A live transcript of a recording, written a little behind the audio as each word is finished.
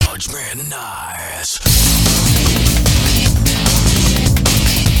Judgment Nice.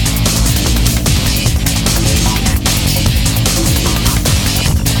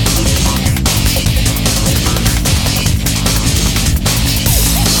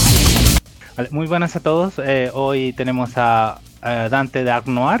 Vale, muy buenas a todos. Hoy tenemos a Dante de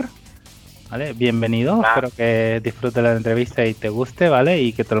Agnoir. ¿Vale? Bienvenido. Hola. Espero que disfrutes la entrevista y te guste, ¿vale?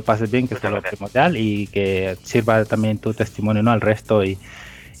 Y que te lo pases bien, que es Muchas lo gracias. primordial, y que sirva también tu testimonio, ¿no? Al resto y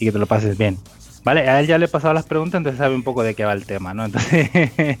que te lo pases bien. Vale, a él ya le he pasado las preguntas, entonces sabe un poco de qué va el tema, ¿no? Entonces,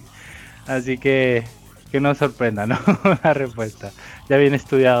 así que no sorprenda, ¿no? La respuesta. Ya viene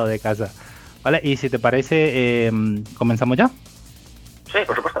estudiado de casa. Vale, y si te parece, ¿comenzamos ya? Sí,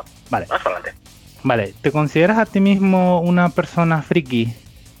 por supuesto. Vale. Vamos para adelante. Vale, ¿te consideras a ti mismo una persona friki?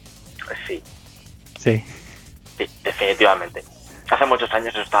 Sí, Sí. definitivamente. Hace muchos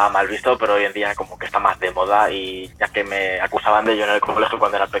años eso estaba mal visto, pero hoy en día como que está más de moda y ya que me acusaban de ello en el colegio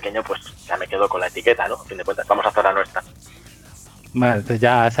cuando era pequeño, pues ya me quedo con la etiqueta, ¿no? A fin de cuentas, vamos a hacer la nuestra. Vale, entonces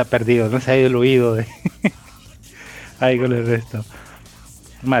ya se ha perdido, no se ha diluido ahí con el resto.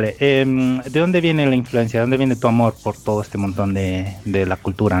 Vale, ¿de dónde viene la influencia? ¿De dónde viene tu amor por todo este montón de la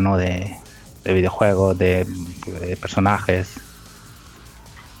cultura, ¿no? De videojuegos, de personajes.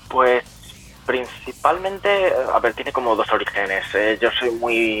 Pues principalmente, a ver, tiene como dos orígenes. Yo soy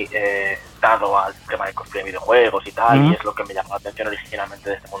muy dado al tema de cosplay en videojuegos y tal, y es lo que me llamó la atención originalmente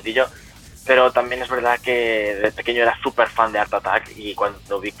de este mundillo. Pero también es verdad que de pequeño era súper fan de Art Attack y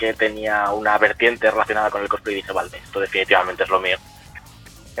cuando vi que tenía una vertiente relacionada con el cosplay dije, vale, esto definitivamente es lo mío.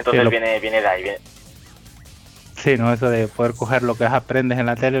 Entonces Sí, viene de ahí. Sí, ¿no? Eso de poder coger lo que aprendes en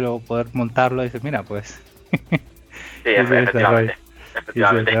la tele y luego poder montarlo y dices, mira, pues... Sí, efectivamente.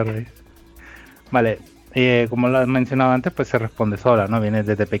 Vale, como lo has mencionado antes, pues se responde sola, ¿no? Viene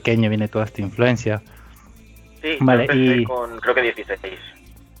desde pequeño, viene toda esta influencia. Sí, Vale, yo empecé con creo que 16.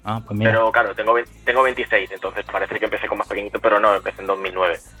 Ah, pues mira. Pero claro, tengo 26, entonces parece que empecé con más pequeñito, pero no, empecé en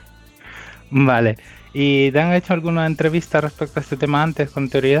 2009. Vale, ¿y te han hecho alguna entrevista respecto a este tema antes con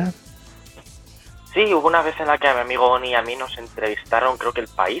teoría? Sí, hubo una vez en la que a mi amigo Oni y a mí nos entrevistaron, creo que El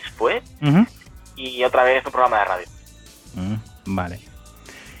País fue, y otra vez un programa de radio. Vale.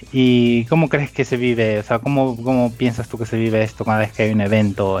 ¿Y cómo crees que se vive? O sea, ¿cómo piensas tú que se vive esto cada vez que hay un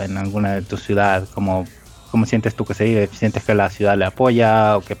evento en alguna de tu ciudad? ¿Cómo sientes tú que se vive? ¿Sientes que la ciudad le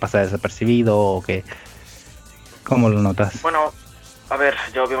apoya o que pasa desapercibido o que... ¿Cómo lo notas? Bueno, a ver,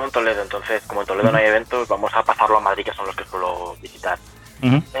 yo vivo en Toledo, entonces como en Toledo no hay eventos, vamos a pasarlo a Madrid, que son los que suelo visitar.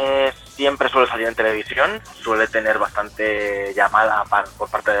 Siempre suele salir en televisión, suele tener bastante llamada por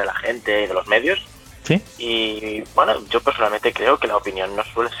parte de la gente y de los medios. ¿Sí? Y bueno, yo personalmente creo que la opinión no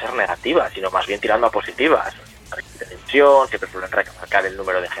suele ser negativa, sino más bien tirando a positivas. Televisión, siempre suelen recalcar el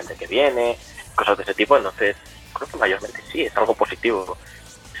número de gente que viene, cosas de ese tipo, entonces creo que mayormente sí, es algo positivo.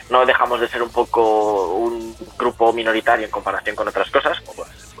 No dejamos de ser un poco un grupo minoritario en comparación con otras cosas, como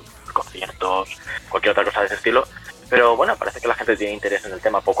conciertos, cualquier otra cosa de ese estilo, pero bueno, parece que la gente tiene interés en el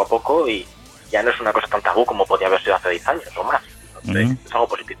tema poco a poco y ya no es una cosa tan tabú como podía haber sido hace 10 años o más. Entonces, es algo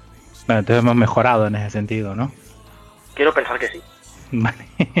positivo. Bueno, entonces hemos mejorado en ese sentido, ¿no? Quiero pensar que sí. Vale.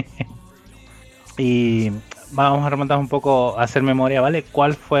 Y vamos a remontar un poco a hacer memoria, ¿vale?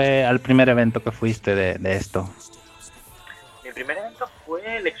 ¿Cuál fue el primer evento que fuiste de esto? Mi primer evento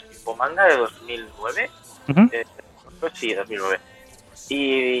fue el Expo Manga de 2009. Pues sí, 2009.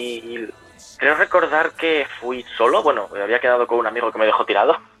 Y creo recordar que fui solo. Bueno, me había quedado con un amigo que me dejó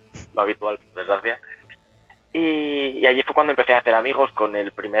tirado. Lo habitual, por desgracia. Y allí fue cuando empecé a hacer amigos con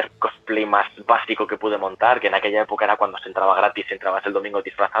el primer cosplay más básico que pude montar, que en aquella época era cuando se entraba gratis, entrabas el domingo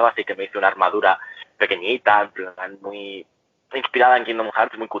disfrazado, así que me hice una armadura pequeñita, en plan muy inspirada en Kingdom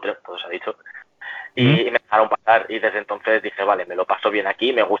Hearts, muy cutre, todo se ha dicho. Y me dejaron pasar y desde entonces dije, vale, me lo paso bien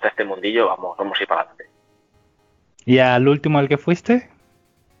aquí, me gusta este mundillo, vamos a ir para adelante. ¿Y al último al que fuiste?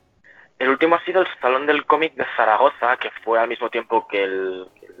 El último ha sido el Salón del Cómic de Zaragoza, que fue al mismo tiempo que el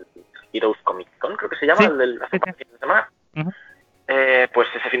Heroes Comic Con, creo que se llama, sí, el del hace fin de semana. Pues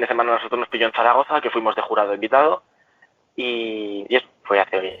ese fin de semana nosotros nos pilló en Zaragoza, que fuimos de jurado invitado, y eso fue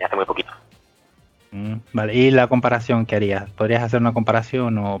hace muy poquito. Vale, ¿y la comparación qué harías? ¿Podrías hacer una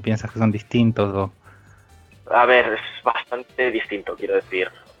comparación o piensas que son distintos? O... A ver, es bastante distinto, quiero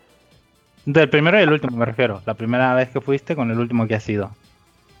decir. Del primero y el último me refiero. La primera vez que fuiste con el último que has ido.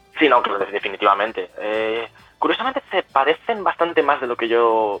 Sí, no, claro, definitivamente. Curiosamente se parecen bastante más de lo que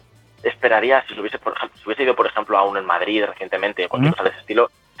yo esperaría si hubiese ido, por ejemplo, a uno en Madrid recientemente o cualquier cosa de ese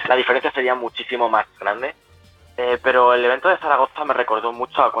estilo. La diferencia sería muchísimo más grande. Pero el evento de Zaragoza me recordó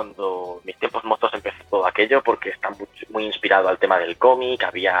mucho a cuando mis tiempos mozos empezó todo aquello, porque está muy inspirado al tema del cómic.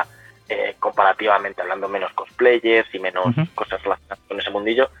 Había, comparativamente hablando, menos cosplayers y menos cosas relacionadas con ese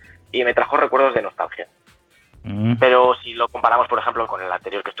mundillo. y me trajo recuerdos de nostalgia. Pero si lo comparamos, por ejemplo, con el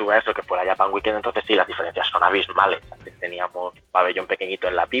anterior que estuve a eso, que fue la Japan Weekend, entonces sí, las diferencias son abismales. Antes teníamos un pabellón pequeñito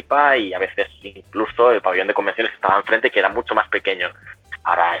en la pipa y a veces incluso el pabellón de convenciones estaba enfrente, que era mucho más pequeño.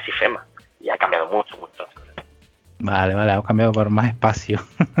 Ahora es IFEMA y ha cambiado mucho. Vale, ha cambiado por más espacio.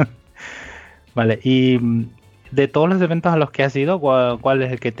 Vale, y de todos los eventos a los que has ido, ¿cuál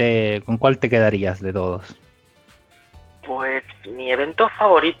es el con cuál te quedarías de todos? Pues mi evento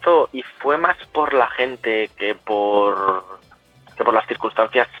favorito, y fue más por la gente que por las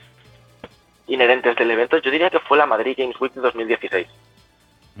circunstancias inherentes del evento, yo diría que fue la Madrid Games Week de 2016.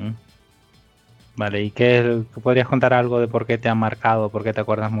 Vale, ¿y qué podrías contar algo de por qué te ha marcado, por qué te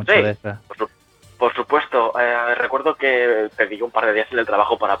acuerdas mucho de esta? Por supuesto, recuerdo que pedí un par de días en el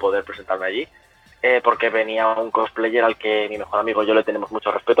trabajo para poder presentarme allí, porque venía un cosplayer al que mi mejor amigo y yo le tenemos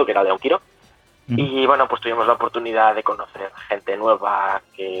mucho respeto, que era Leon Kiro. Y bueno, pues tuvimos la oportunidad de conocer gente nueva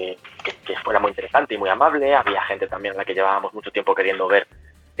que fuera muy interesante y muy amable. Había gente también a la que llevábamos mucho tiempo queriendo ver,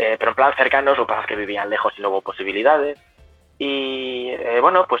 pero en plan cercanos, lo que pasa es que vivían lejos y no hubo posibilidades. Y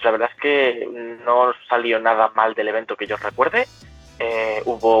bueno, pues la verdad es que no salió nada mal del evento que yo recuerde.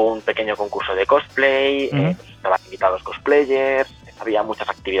 Hubo un pequeño concurso de cosplay, estaban invitados cosplayers, había muchas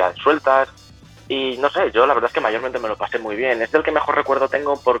actividades sueltas. Y no sé, yo la verdad es que mayormente me lo pasé muy bien. Es del que mejor recuerdo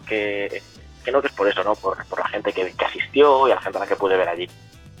tengo porque... que no que es por eso, ¿no? Por la gente que asistió y a la gente a la que pude ver allí.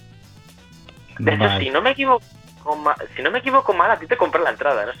 De hecho, si no me equivoco mal, a ti te compré la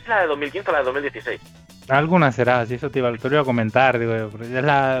entrada. No sé si la de 2015 o la de 2016. Alguna será, si eso te iba a comentar, digo, es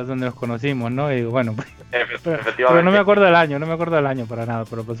la donde nos conocimos, ¿no? Y digo, bueno, efectivamente. Pero no me acuerdo del año para nada,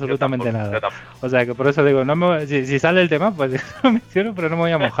 pero absolutamente nada. O sea, que por eso digo, si sale el tema, pues lo menciono, pero no me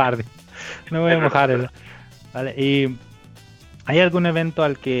voy a mojar. No me voy a mojar. Vale, y... ¿hay algún evento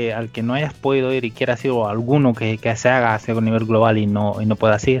al que no hayas podido ir y quieras ir, o alguno que se haga a nivel global y no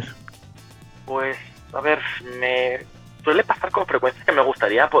puedas ir? Pues, a ver, me suele pasar con frecuencia que me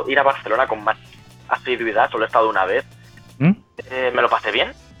gustaría ir a Barcelona con más asiduidad. Solo he estado una vez. Me lo pasé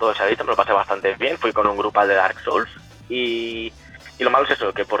bien, todo ese día me lo pasé bastante bien. Fui con un grupo al de Dark Souls y lo malo es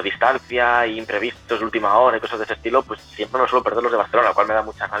eso, que por distancia y imprevistos de última hora y cosas de ese estilo, pues siempre me suelo perder los de Barcelona, lo cual me da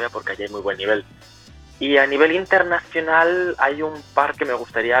mucha rabia porque allí hay muy buen nivel. Y a nivel internacional hay un par que me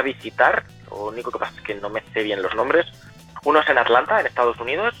gustaría visitar. Lo único que pasa es que no me sé bien los nombres. Uno es en Atlanta, en Estados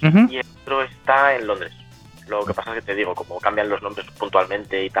Unidos, y el otro está en Londres. Lo que pasa es que te digo, como cambian los nombres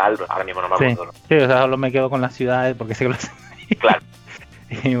puntualmente y tal, ahora mismo no me acuerdo. Sí, o sea, solo me quedo con las ciudades porque sé que los... Claro.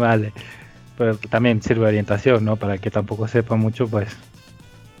 Y vale. Pero también sirve de orientación, ¿no? Para el que tampoco sepa mucho, pues...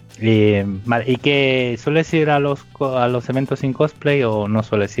 vale. ¿Y que sueles ir a los eventos sin cosplay o no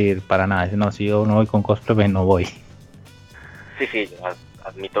sueles ir para nada? No, si yo no voy con cosplay, pues no voy. Sí,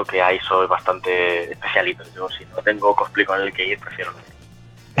 admito que ahí soy bastante especialito. Yo, si no tengo cosplay con el que ir, prefiero no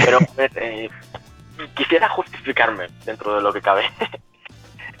ir. Pero a ver, quisiera justificarme dentro de lo que cabe.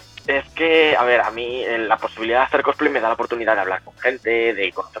 Es que, a ver, a mí la posibilidad de hacer cosplay me da la oportunidad de hablar con gente,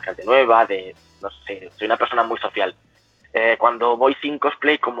 de conocer gente nueva, no sé, soy una persona muy social. Cuando voy sin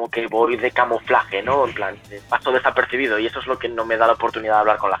cosplay, como que voy de camuflaje, ¿no? En plan, paso desapercibido, y eso es lo que no me da la oportunidad de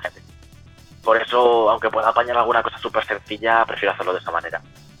hablar con la gente. Por eso, aunque pueda apañar alguna cosa súper sencilla, prefiero hacerlo de esa manera.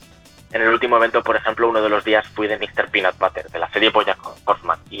 En el último evento, por ejemplo, uno de los días fui de Mr. Peanut Butter, de la serie BoJack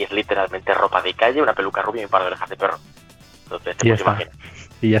Horseman, y es literalmente ropa de calle, una peluca rubia y un par de orejas de perro. Entonces, te puedes imaginar.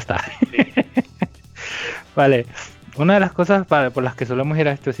 Y ya está. Sí. Vale. Una de las cosas por las que solemos ir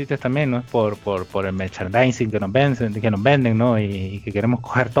a estos sitios también, ¿no? Es por el merchandising que nos venden, ¿no? Y que queremos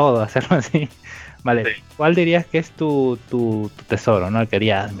coger todo, hacerlo así. Vale. Sí. ¿Cuál dirías que es tu tesoro, ¿no?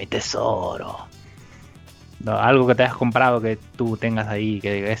 Querías mi tesoro. No, algo que te hayas comprado que tú tengas ahí,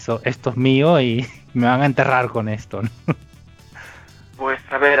 que digas, esto es mío y me van a enterrar con esto, ¿no? Pues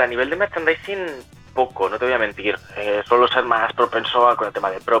a ver, a nivel de merchandising, poco, no te voy a mentir. Suelo ser más propenso con el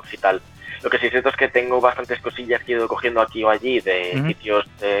tema de props y tal. Lo que sí es cierto es que tengo bastantes cosillas que he ido cogiendo aquí o allí de sitios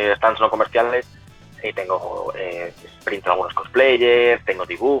de stands no comerciales. Y tengo sprint de algunos cosplayers, tengo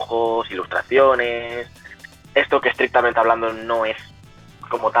dibujos, ilustraciones. Esto que estrictamente hablando no es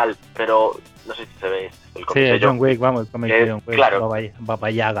como tal, pero no sé si se ve el cómic de John Wick, vamos, el cómic de John Wick, claro. Baba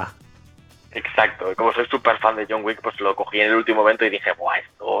Yaga. Exacto, como soy súper fan de John Wick, pues lo cogí en el último evento y dije, ¡buah,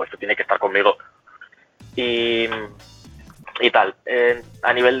 esto tiene que estar conmigo! Y tal.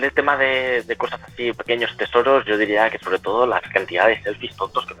 A nivel de tema de cosas así, pequeños tesoros, yo diría que sobre todo las cantidades de selfies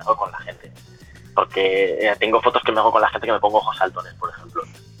tontos que me hago con la gente. Porque tengo fotos que me hago con la gente que me pongo ojos saltones, por ejemplo.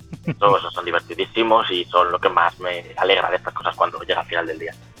 Esos son divertidísimos y son lo que más me alegra de estas cosas cuando llega al final del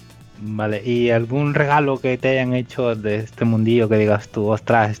día. Vale, ¿y algún regalo que te hayan hecho de este mundillo que digas tú,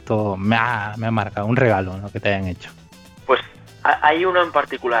 ostras, esto me ha marcado? Un regalo, ¿no? Que te hayan hecho. Pues Hay uno en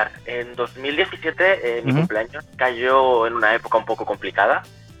particular. En 2017 mi cumpleaños cayó en una época un poco complicada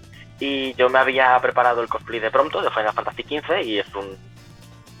y yo me había preparado el cosplay de Prompto de Final Fantasy XV y es un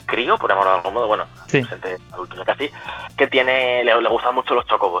crío, por llamarlo de algún modo, bueno, sí. Adulto ya casi, que le gustan mucho los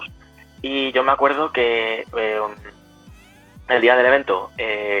chocobos. Y yo me acuerdo que el día del evento,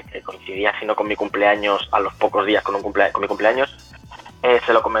 que coincidía si no con mi cumpleaños, a los pocos días con mi cumpleaños,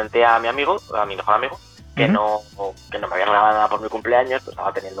 se lo comenté a mi mejor amigo, que no me había regalado nada por mi cumpleaños, pues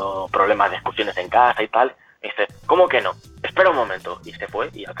estaba teniendo problemas de discusiones en casa y tal. Me dice, ¿cómo que no? Espera un momento. Y se fue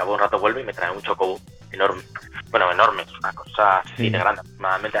y al cabo de un rato vuelve y me trae un chocobo enorme. Bueno, enorme, una cosa así de grande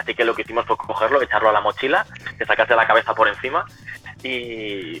aproximadamente. Así que lo que hicimos fue cogerlo, echarlo a la mochila, que sacase la cabeza por encima.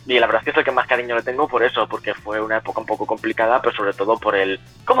 Y la verdad es que es el que más cariño le tengo por eso, porque fue una época un poco complicada, pero sobre todo por el...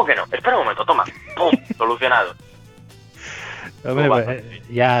 ¿Cómo que no? Espera un momento, toma. ¡Pum! Solucionado. Hombre, pues,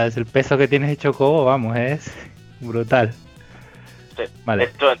 ya es el peso que tienes de chocobo, vamos, es brutal. Sí. Vale.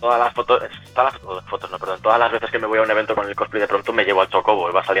 De hecho, en todas las fotos, todas las veces que me voy a un evento con el cosplay de Prompto me llevo al chocobo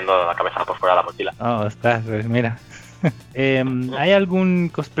y va saliendo la cabeza por fuera de la mochila. Oh, ostras, pues mira. ¿Hay algún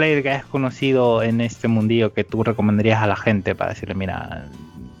cosplayer que hayas conocido en este mundillo que tú recomendarías a la gente para decirle, mira,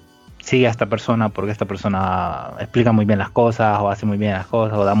 sigue a esta persona porque esta persona explica muy bien las cosas o hace muy bien las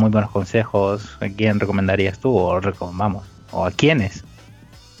cosas o da muy buenos consejos? ¿A quién recomendarías tú o a quiénes?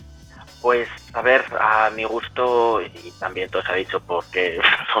 Pues, a ver, a mi gusto, y también todo se ha dicho porque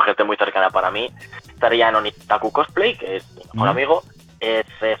son gente muy cercana para mí, estaría en Onitaku Cosplay, que es mi mejor amigo. Es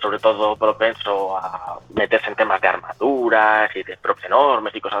sobre todo propenso a meterse en temas de armaduras y de props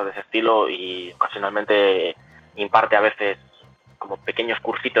enormes y cosas de ese estilo, y ocasionalmente imparte a veces como pequeños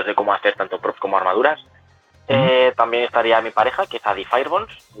cursitos de cómo hacer tanto props como armaduras. También estaría mi pareja, que es Adi Firebones,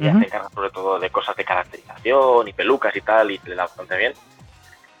 y se encarga sobre todo de cosas de caracterización y pelucas y tal, y le da bastante bien.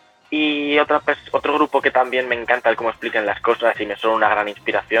 Y otro grupo que también me encanta el cómo explican las cosas y me son una gran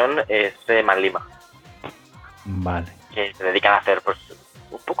inspiración es Manlima. Vale. Que se dedican a hacer pues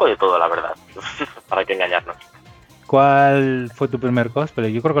un poco de todo, la verdad, para que engañarnos. ¿Cuál fue tu primer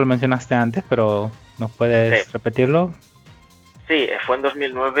cosplay? Yo creo que lo mencionaste antes, pero ¿nos puedes repetirlo? Sí, fue en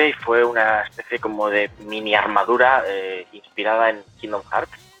 2009 y fue una especie como de mini armadura inspirada en Kingdom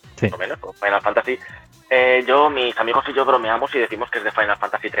Hearts, más o menos, o Final Fantasy. Mis amigos y yo bromeamos y decimos que es de Final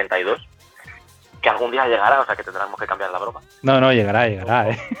Fantasy 32, que algún día llegará, o sea que tendremos que cambiar la broma. No, llegará,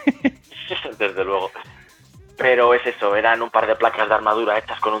 Desde luego. Pero es eso, eran un par de placas de armadura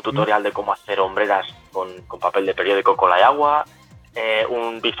hechas con un tutorial de cómo hacer hombreras con papel de periódico, cola y agua,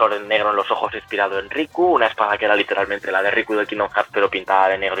 un visor en negro en los ojos inspirado en Riku, una espada que era literalmente la de Riku del Kingdom Hearts pero pintada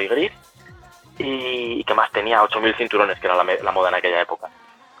de negro y gris, y que más tenía 8000 cinturones, que era la moda en aquella época.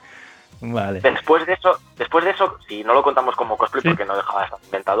 Vale. Después de eso, si no lo contamos como cosplay porque no dejaba de estar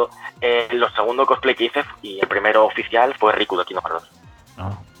inventado, el segundo cosplay que hice y el primero oficial fue Riku del Kingdom Hearts 2.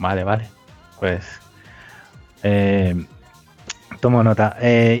 Oh, vale. Pues tomo nota.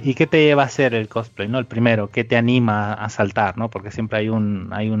 ¿Y qué te lleva a hacer el cosplay, no? El primero, ¿qué te anima a saltar, no? Porque siempre hay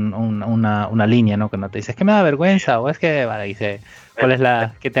una línea, ¿no? Que no te dices que me da vergüenza o es que, vale, dice, ¿cuál es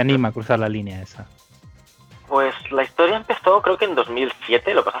qué te anima a cruzar la línea esa? Pues la historia empezó creo que en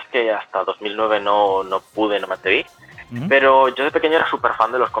 2007, lo que pasa es que hasta 2009 no me atreví. Pero yo de pequeño era súper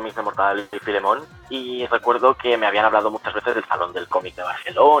fan de los cómics de Mortadelo y Filemón y recuerdo que me habían hablado muchas veces del Salón del Cómic de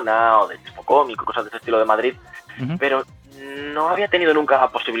Barcelona o del Expo Cómic o cosas de ese estilo de Madrid, pero no había tenido nunca la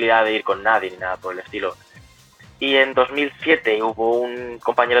posibilidad de ir con nadie ni nada por el estilo. Y en 2007 hubo un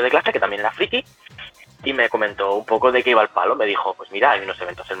compañero de clase que también era friki y me comentó un poco de qué iba el palo. Me dijo, pues mira, hay unos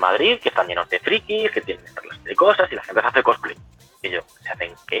eventos en Madrid que están llenos de frikis, que tienen esta clase de cosas y la gente se hace cosplay. Y yo, ¿se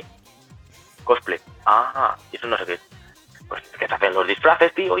hacen qué? Cosplay. Ah, y eso no sé qué. Pues que se hacen los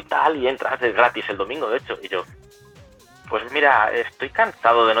disfraces, tío, y tal, y entras, es gratis el domingo, de hecho. Y yo, pues mira, estoy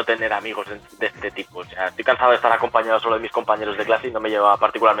cansado de no tener amigos de este tipo. O sea, estoy cansado de estar acompañado solo de mis compañeros de clase y no me llevaba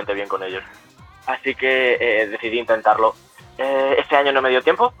particularmente bien con ellos. Así que decidí intentarlo. Ese año no me dio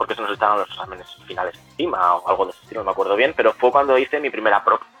tiempo, porque se nos estaban los exámenes finales encima o algo de ese estilo, no me acuerdo bien, pero fue cuando hice mi primera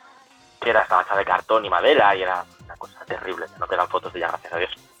prop, que era esta hecha de cartón y madera, y era una cosa terrible, no quedan fotos de ella, gracias a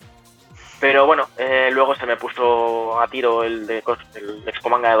Dios. Pero bueno, luego se me puso a tiro el Expo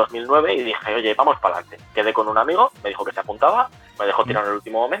Manga de 2009 y dije, oye, vamos para adelante. Quedé con un amigo, me dijo que se apuntaba, me dejó tirar en el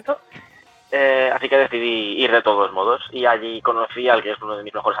último momento, así que decidí ir de todos modos. Y allí conocí al que es uno de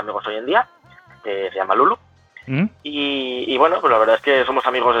mis mejores amigos hoy en día, que se llama Lulu. Y bueno, pues la verdad es que somos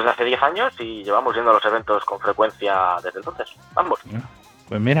amigos desde hace 10 años y llevamos yendo a los eventos con frecuencia desde entonces, ambos.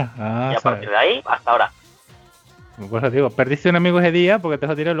 Pues mira, y a partir de ahí, hasta ahora. Pues digo, perdiste un amigo ese día porque te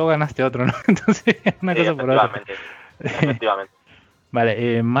dejó tirar y luego ganaste otro, ¿no? Entonces, una cosa por otra. Efectivamente.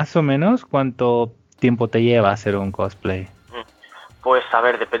 Vale, más o menos, ¿cuánto tiempo te lleva hacer un cosplay? Pues a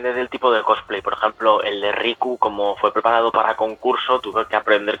ver, depende del tipo de cosplay. Por ejemplo, el de Riku, como fue preparado para concurso, tuve que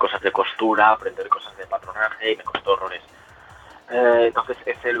aprender cosas de costura, aprender cosas de patronaje y me costó horrores. Entonces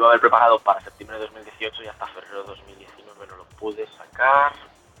ese lo iba a haber preparado para septiembre de 2018 y hasta febrero de 2019 no lo pude sacar.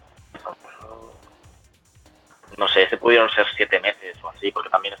 No sé, se pudieron ser 7 meses o así, porque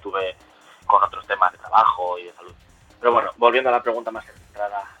también estuve con otros temas de trabajo y de salud. Pero bueno, volviendo a la pregunta más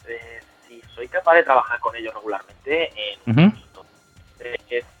centrada, si soy capaz de trabajar con ellos regularmente, en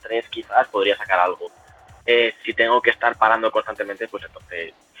 3 quizás podría sacar algo. Si tengo que estar parando constantemente, pues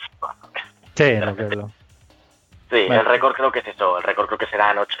entonces... Sí, lo creo. Sí, vale. El récord creo que es eso, el récord creo que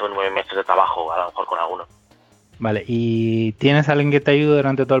serán 8 o 9 meses de trabajo, a lo mejor con alguno. Vale, ¿y tienes alguien que te ayude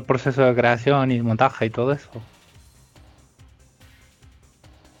durante todo el proceso de creación y montaje y todo eso?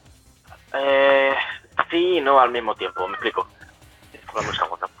 Sí y no al mismo tiempo, me explico. Disculpame un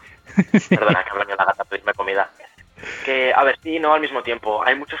segundo. Perdona, que hablé la gata a pedirme comida. Que, a ver, sí y no al mismo tiempo.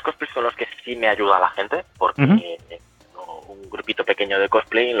 Hay muchos cosplays con los que sí me ayuda la gente, porque un grupito pequeño de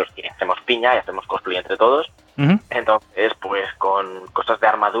cosplay en los que hacemos piña y hacemos cosplay entre todos. Entonces, pues con cosas de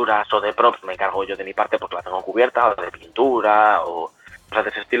armaduras o de props me encargo yo de mi parte porque la tengo cubierta, o de pintura o cosas de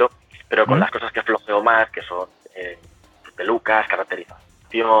ese estilo, pero con las cosas que flojeo más, que son pelucas,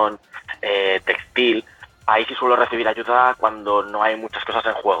 caracterización, textil, ahí sí suelo recibir ayuda cuando no hay muchas cosas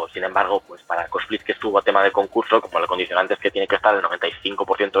en juego. Sin embargo, pues para cosplays que subo a tema de concurso, como el condicionante es que tiene que estar el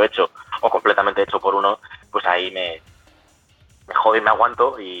 95% hecho o completamente hecho por uno, pues ahí me jodo y me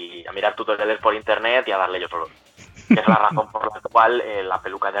aguanto y a mirar tutoriales por internet y a darle yo solo. Esa es la razón por la cual la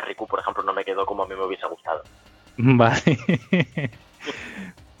peluca de Riku, por ejemplo, no me quedó como a mí me hubiese gustado. Vale.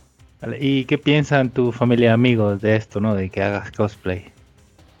 Vale. ¿Y qué piensan tu familia y amigos de esto, no? De que hagas cosplay.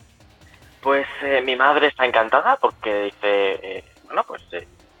 Pues mi madre está encantada porque dice, bueno, pues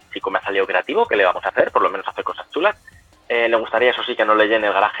chico me ha salido creativo, ¿qué le vamos a hacer? Por lo menos hace cosas chulas. Le gustaría, eso sí, que no le llene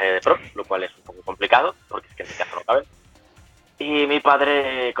el garaje de props, lo cual es un poco complicado, porque es que en mi casa no cabe. Y mi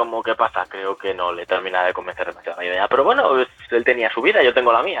padre, como que pasa, creo que no le termina de convencer demasiado la idea. Pero bueno, pues, él tenía su vida, yo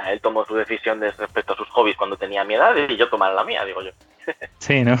tengo la mía. Él tomó su decisión respecto a sus hobbies cuando tenía mi edad y yo tomaré la mía, digo yo.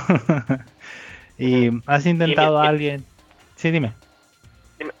 Sí, ¿no? ¿Y has intentado a alguien? Sí, dime.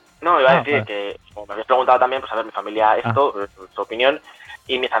 No, iba a decir que, como me habéis preguntado también, pues a ver, mi familia esto, su opinión,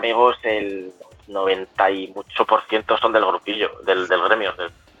 y mis amigos, el 90 y mucho por ciento son del grupillo, del gremio.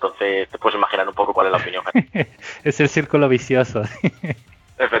 Entonces te puedes imaginar un poco cuál es la opinión. Es el círculo vicioso.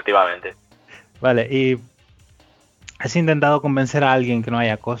 Efectivamente. Vale, ¿y has intentado convencer a alguien que no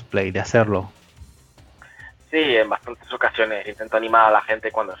haya cosplay de hacerlo? Sí, en bastantes ocasiones intento animar a la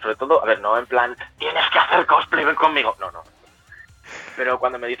gente cuando, sobre todo, a ver, no en plan, tienes que hacer cosplay, ven conmigo. No. Pero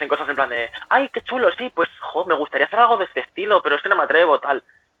cuando me dicen cosas en plan de, ay, qué chulo, sí, pues, me gustaría hacer algo de este estilo, pero es que no me atrevo, tal.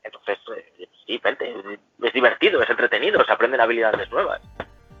 Entonces, sí, vente, es divertido, es entretenido, se aprenden habilidades nuevas.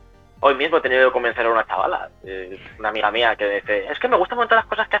 Hoy mismo he tenido que convencer a una chavala, una amiga mía, que dice, es que me gustan mucho las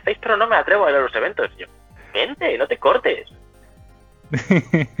cosas que hacéis, pero no me atrevo a ir a los eventos. Y yo, vente, no te cortes.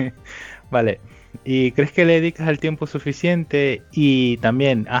 Vale, ¿y crees que le dedicas el tiempo suficiente? Y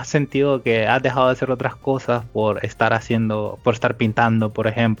también, ¿has sentido que has dejado de hacer otras cosas por estar pintando, por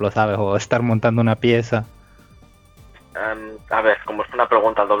ejemplo, ¿sabes? O estar montando una pieza. A ver, como es una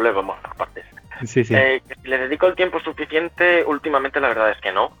pregunta doble, vamos por partes. Sí. ¿Le dedico el tiempo suficiente? Últimamente la verdad es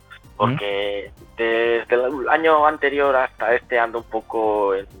que no. Porque desde el año anterior hasta este ando un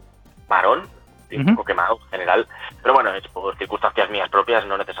poco en varón, un poco quemado en general, pero bueno, es por circunstancias mías propias,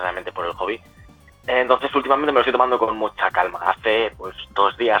 no necesariamente por el hobby. Entonces últimamente me lo estoy tomando con mucha calma. Hace pues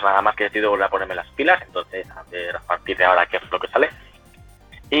 2 días nada más que he decidido volver a ponerme las pilas, entonces a ver a partir de ahora qué es lo que sale.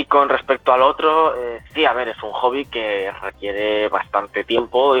 Y con respecto al otro, sí, a ver, es un hobby que requiere bastante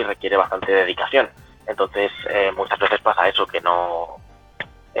tiempo y requiere bastante dedicación. Entonces muchas veces pasa eso, que no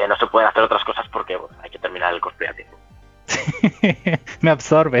se pueden hacer otras cosas porque hay que terminar el cosplay a tiempo. Me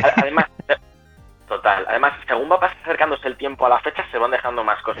absorbe. Además, según va acercándose el tiempo a la fecha, se van dejando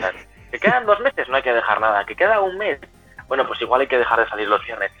más cosas. Que quedan 2 meses, no hay que dejar nada. Que queda 1 mes, bueno, pues igual hay que dejar de salir los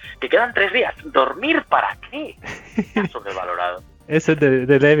viernes. Que quedan 3 días, ¿dormir para qué? Está sobrevalorado. Eso es de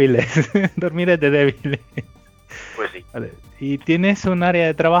débiles. Dormir es de débiles. Pues sí. Vale. ¿Y tienes un área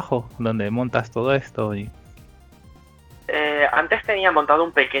de trabajo donde montas todo esto? Antes tenía montado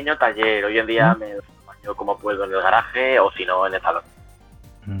un pequeño taller. Hoy en día me baño como puedo en el garaje o si no en el salón.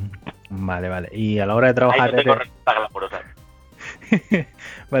 Vale. Y a la hora de trabajar... Ahí no tengo respuesta glamurosa.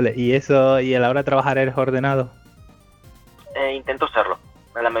 Vale, y a la hora de trabajar eres ordenado. Intento serlo,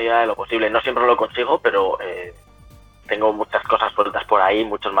 en la medida de lo posible. No siempre lo consigo, pero tengo muchas cosas sueltas por ahí,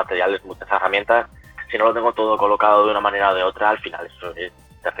 muchos materiales, muchas herramientas. Si no lo tengo todo colocado de una manera o de otra, al final eso es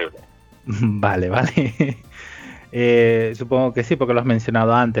terrible. Vale. Supongo que sí, porque lo has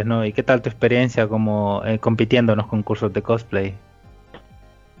mencionado antes, ¿no? ¿Y qué tal tu experiencia como compitiendo en los concursos de cosplay?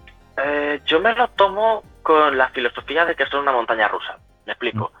 Yo me lo tomo con la filosofía de que es una montaña rusa. Me Mm.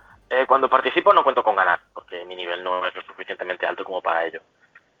 explico. Cuando participo no cuento con ganar, porque mi nivel no es lo suficientemente alto como para ello.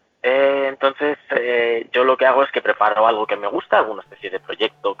 Entonces, yo lo que hago es que preparo algo que me gusta, alguna especie de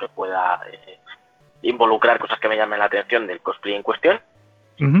proyecto que pueda involucrar cosas que me llamen la atención del cosplay en cuestión,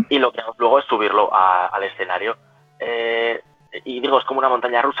 Ujú. y lo que hago luego es subirlo al escenario. Eh, y digo, es como una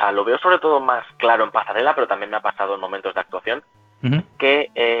montaña rusa. Lo veo sobre todo más claro en pasarela, pero también me ha pasado en momentos de actuación, Ujú.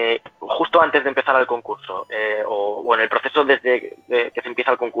 que justo antes de empezar el concurso, o en el proceso desde que se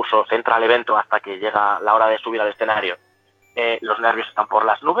empieza el concurso, se entra al evento hasta que llega la hora de subir al escenario, los nervios están por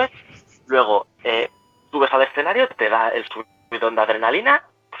las nubes. Luego subes al escenario, te da el subidón de adrenalina,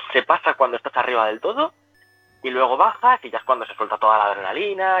 se pasa cuando estás arriba del todo, y luego bajas y ya es cuando se suelta toda la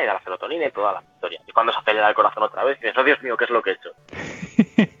adrenalina y la serotonina y toda la historia. Y cuando se acelera el corazón otra vez y dices, oh Dios mío, ¿qué es lo que he hecho?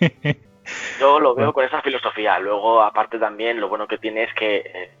 Yo lo veo Bueno, con esa filosofía. Luego, aparte también, lo bueno que tiene es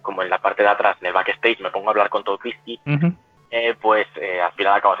que, como en la parte de atrás, en el backstage, me pongo a hablar con todo Christie, ujú. pues al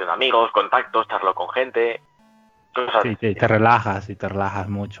final acabo haciendo amigos, contactos, charlo con gente, cosas de Sí, ese te estilo. relajas y te relajas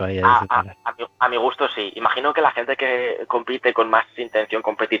mucho ahí. A mi gusto sí. Imagino que la gente que compite con más intención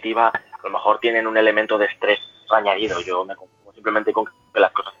competitiva a lo mejor tienen un elemento de estrés añadido. Yo me conformo simplemente con que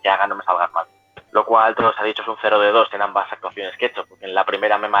las cosas que hagan no me salgan mal. Lo cual, todo se ha dicho, es un 0 de 2 en ambas actuaciones que he hecho. Porque en la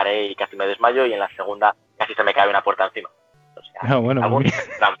primera me mareé y casi me desmayo, y en la segunda casi se me cae una puerta encima. O sea, Ah, bueno, muy algún bien. día me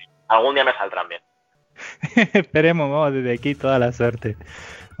saldrán bien. Algún día me saldrán bien. Esperemos, vamos, desde aquí toda la suerte.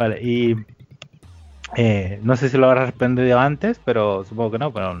 Vale, y no sé si lo habrás respondido antes, pero supongo que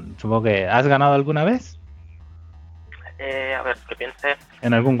no, pero supongo que ¿has ganado alguna vez? A ver, que piense.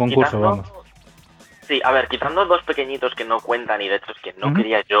 En algún concurso, Quitando. vamos. Sí, a ver, quitando dos pequeñitos que no cuentan, y de hecho es que no Ujú.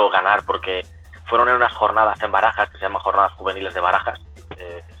 quería yo ganar porque fueron en unas jornadas en Barajas que se llaman Jornadas Juveniles de Barajas.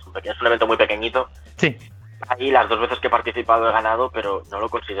 Es un evento muy pequeñito. Sí. Ahí las dos veces que he participado he ganado, pero no lo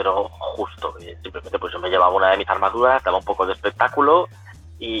considero justo. Simplemente pues yo me llevaba una de mis armaduras, daba un poco de espectáculo,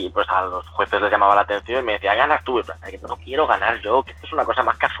 y pues a los jueces les llamaba la atención y me decían, ganas tú. Y pues, no quiero ganar yo, que esto es una cosa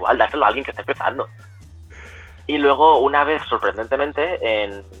más casual, dáselo a alguien que esté empezando. Y luego, una vez, sorprendentemente,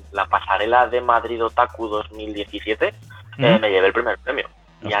 en la pasarela de Madrid Otaku 2017, Ujú. me llevé el primer premio.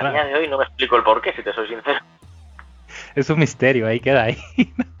 Y a Ostras, día de hoy no me explico el porqué, si te soy sincero. es un misterio, ahí queda ahí.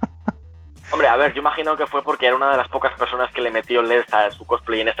 Hombre, a ver, yo imagino que fue porque era una de las pocas personas que le metió LEDs a su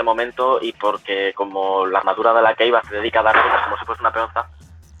cosplay en ese momento, y porque como la armadura de la que iba se dedica a dar vueltas como si fuese una peonza.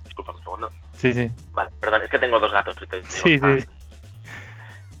 Disculpa un segundo. Sí, sí. Vale, perdón, es que tengo dos gatos y te digo, Sí, sí.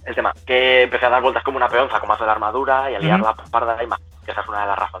 el tema, que empecé a dar vueltas como una peonza con más de la armadura y a liar Ujú. la parda, y más. Que esa es una de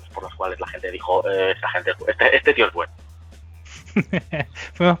las razones por las cuales la gente dijo, esta gente, este tío es bueno.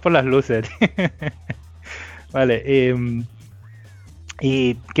 Fuimos por las luces. Vale,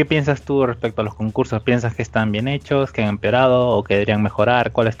 ¿y qué piensas tú respecto a los concursos? ¿Piensas que están bien hechos, que han empeorado o que deberían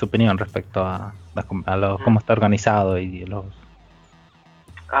mejorar? ¿Cuál es tu opinión respecto a cómo está organizado y los...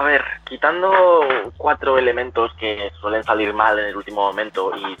 A ver, quitando cuatro elementos que suelen salir mal en el último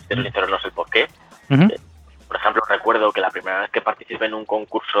momento, y si te soy sincero no sé el por qué. Ujú. Por ejemplo, recuerdo que la primera vez que participé en un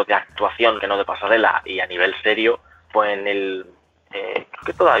concurso de actuación, que no de pasarela, y a nivel serio, fue en el... creo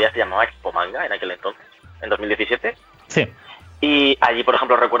que todavía se llamaba Expo Manga en aquel entonces, en 2017. Sí. Y allí, por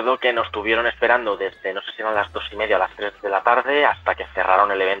ejemplo, recuerdo que nos estuvieron esperando desde, no sé si eran las 2:30 a las 3 de la tarde, hasta que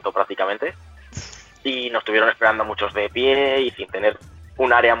cerraron el evento prácticamente. Y nos estuvieron esperando muchos de pie y sin tener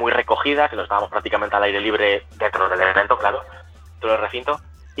un área muy recogida, que nos estábamos prácticamente al aire libre dentro del evento, claro, dentro del recinto.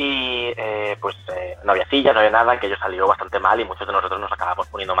 Y no había sillas, no había nada, que ello salió bastante mal y muchos de nosotros nos acabamos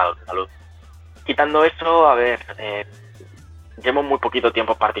poniendo malos de salud. Quitando eso, a ver, llevo muy poquito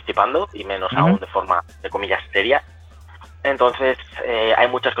tiempo participando, y menos Ujú. aún de forma, de comillas, seria. Entonces, hay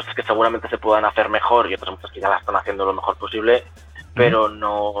muchas cosas que seguramente se puedan hacer mejor y otras muchas que ya las están haciendo lo mejor posible, Ujú. pero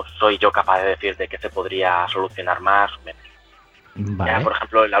no soy yo capaz de decir de que se podría solucionar más o menos. Ya, Vale. por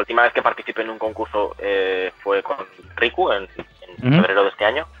ejemplo, la última vez que participé en un concurso fue con Riku en Ujú. febrero de este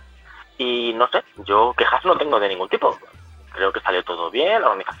año, y no sé, yo quejas no tengo de ningún tipo. Creo que salió todo bien, la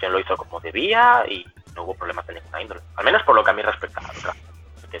organización lo hizo como debía y no hubo problemas de ninguna índole. Al menos por lo que a mí respecta.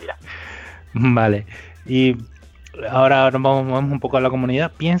 ¿Qué dirá? Vale. Y ahora vamos un poco a la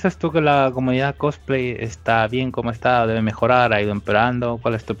comunidad. ¿Piensas tú que la comunidad cosplay está bien como está? ¿Debe mejorar? ¿Ha ido empeorando?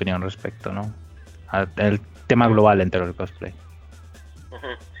 ¿Cuál es tu opinión respecto, no? Al tema global entero del cosplay.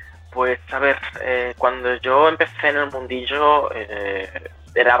 Pues a ver, cuando yo empecé en el mundillo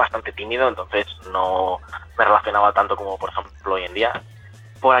era bastante tímido, entonces no me relacionaba tanto como por ejemplo hoy en día.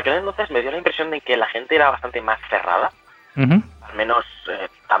 Por aquel entonces me dio la impresión de que la gente era bastante más cerrada. Ujú. Al menos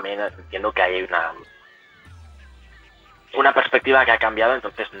también entiendo que hay una una perspectiva que ha cambiado,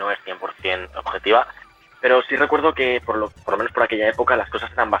 entonces no es 100% objetiva. Pero sí recuerdo que, por lo menos por aquella época, las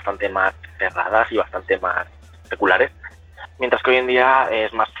cosas eran bastante más cerradas y bastante más seculares. Mientras que hoy en día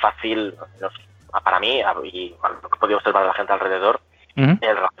es más fácil, para mí, y lo que he podido observar de la gente alrededor, el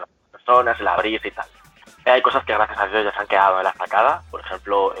relacionar con las personas, el abrirse y tal. Hay cosas que gracias a Dios ya se han quedado en la estacada. Por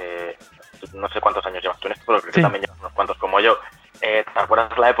ejemplo, no sé cuántos años llevas tú en esto, pero creo que también llevas unos cuantos como yo. ¿Te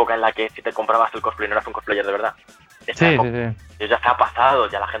acuerdas la época en la que si te comprabas el cosplay no eras un cosplayer de verdad? Sí. Ya se ha pasado,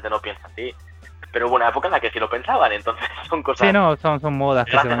 ya la gente no piensa así. Pero hubo una época en la que sí lo pensaban, entonces son cosas... Sí, no, son modas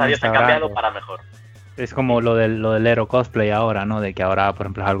que gracias a Dios han cambiado para mejor. Es como lo del hero cosplay ahora, ¿no? De que ahora, por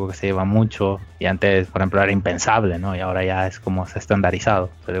ejemplo, es algo que se lleva mucho y antes, por ejemplo, era impensable, ¿no? Y ahora ya es como se ha estandarizado.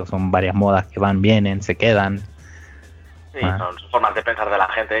 Pero son varias modas que van, vienen, se quedan. Sí, son formas de pensar de la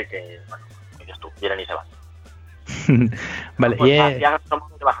gente que, bueno, dices tú, vienen y se van. Vale, pues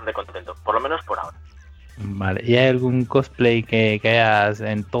somos bastante contentos, por lo menos por ahora. Vale, ¿y hay algún cosplay que hayas,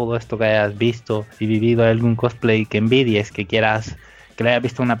 en todo esto que hayas visto y vivido, hay algún cosplay que envidies, que quieras, que le hayas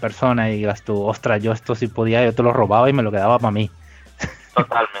visto a una persona y digas tú, ostras, yo esto sí podía, yo te lo robaba y me lo quedaba para mí?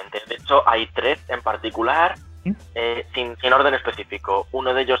 Totalmente, de hecho hay 3 en particular, sin orden específico.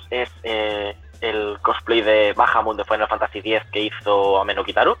 Uno de ellos es el cosplay de Bahamut de Final Fantasy X que hizo Ameno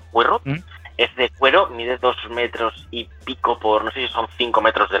Kitaru, Wirro. Es de cuero, mide 2 metros y pico por, no sé si son 5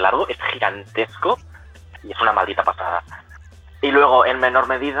 metros de largo, es gigantesco. Y es una maldita pasada. Y luego, en menor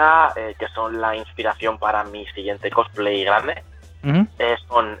medida, que son la inspiración para mi siguiente cosplay grande,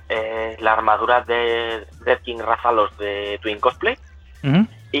 son la armadura de Dead King Rathalos de Twin Cosplay.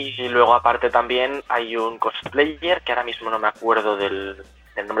 Y luego, aparte, también hay un cosplayer, que ahora mismo no me acuerdo del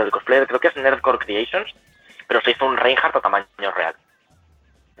nombre del cosplayer, creo que es Nerdcore Creations, pero se hizo un Reinhardt a tamaño real.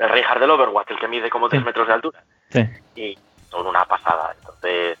 El Reinhardt del Overwatch, el que mide como 3 metros de altura. Sí. Y son una pasada.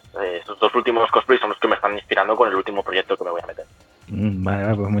 Entonces, esos 2 últimos cosplays son los que me están inspirando con el último proyecto que me voy a meter.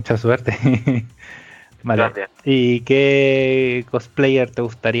 Vale, pues mucha suerte. Vale. Gracias. ¿Y qué cosplayer te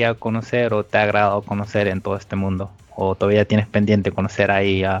gustaría conocer o te ha agradado conocer en todo este mundo? ¿O todavía tienes pendiente conocer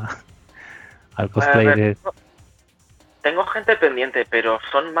ahí al cosplayer? Tengo gente pendiente, pero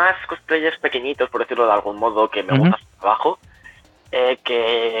son más cosplayers pequeñitos, por decirlo de algún modo, que me gusta su trabajo,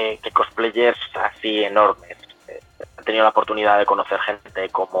 que cosplayers así enormes. He tenido la oportunidad de conocer gente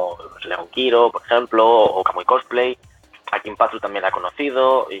como Leon Kiro, por ejemplo, o Kamui Cosplay. A Kim Patru también la he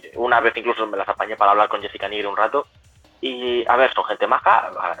conocido. Y una vez incluso me las apañé para hablar con Jessica Nigri un rato. Y a ver, son gente maja.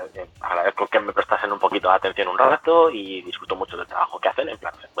 Agradezco que me prestasen un poquito de atención un rato y disfruto mucho del trabajo que hacen. En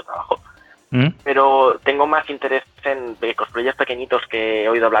plan, es buen trabajo. Pero tengo más interés en cosplayers pequeñitos que he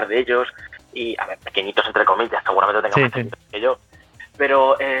oído hablar de ellos. Y, a ver, pequeñitos entre comillas, seguramente tengan más pequeñitos que yo.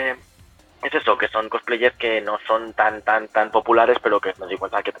 Pero... es eso, que son cosplayers que no son tan populares, pero que nos di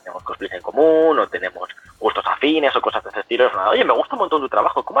cuenta que tenemos cosplays en común, o tenemos gustos afines, o cosas de ese estilo. Oye, me gusta un montón tu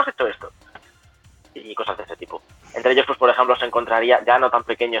trabajo, ¿cómo has hecho esto? Y cosas de ese tipo. Entre ellos, pues por ejemplo, se encontraría, ya no tan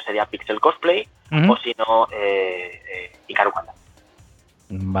pequeño, sería Pixel Cosplay, o si no, Hikaru Kanda.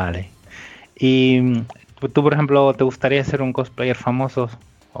 Vale. ¿Y tú, por ejemplo, te gustaría ser un cosplayer famoso,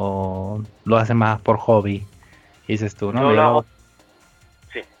 o lo haces más por hobby? Y dices tú, ¿no? Yo lo hago...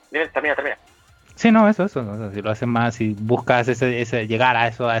 Termina. Sí, no, eso, si lo haces más, si buscas ese llegar a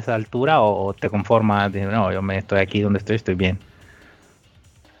esa altura, o te conformas, no, yo estoy aquí donde estoy bien.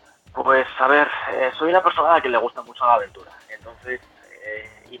 Pues a ver, soy una persona a la que le gusta mucho la aventura, entonces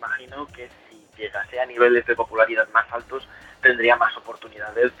imagino que si llegase a niveles de popularidad más altos tendría más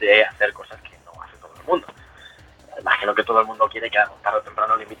oportunidades de hacer cosas que no hace todo el mundo. Imagino que todo el mundo quiere que tarde o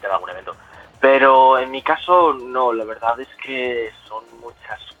temprano le inviten a algún evento. Pero en mi caso, no, la verdad es que son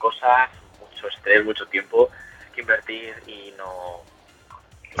muchas cosas, mucho estrés, mucho tiempo que invertir y no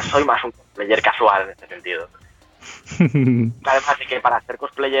soy más un cosplayer casual en este sentido. Además de que para ser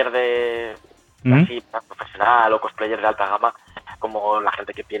cosplayer de así profesional o cosplayer de alta gama, como la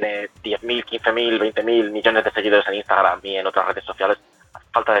gente que tiene 10.000, 15.000, 20.000 millones de seguidores en Instagram y en otras redes sociales, hace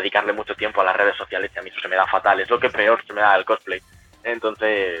falta dedicarle mucho tiempo a las redes sociales y a mí eso se me da fatal, es lo que peor se me da el cosplay.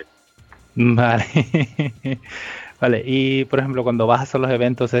 Entonces... Vale. Vale, y por ejemplo, cuando vas a hacer los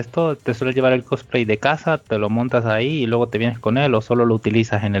eventos, ¿te sueles llevar el cosplay de casa, te lo montas ahí y luego te vienes con él, o solo lo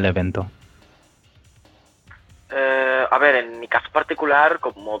utilizas en el evento? A ver, en mi caso particular,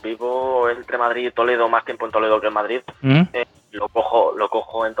 como vivo entre Madrid y Toledo, más tiempo en Toledo que en Madrid, lo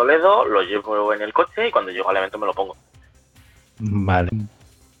cojo en Toledo, lo llevo en el coche y cuando llego al evento me lo pongo. Vale.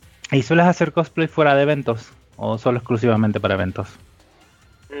 ¿Y sueles hacer cosplay fuera de eventos o solo exclusivamente para eventos?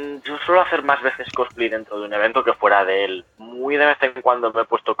 Yo suelo hacer más veces cosplay dentro de un evento que fuera de él. Muy de vez en cuando me he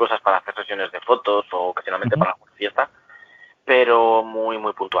puesto cosas para hacer sesiones de fotos o ocasionalmente para alguna fiesta, pero muy,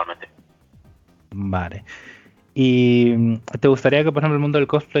 muy puntualmente. Vale. ¿Y te gustaría que, por ejemplo, el mundo del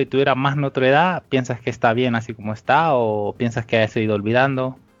cosplay tuviera más notoriedad? ¿Piensas que está bien así como está o piensas que se ha ido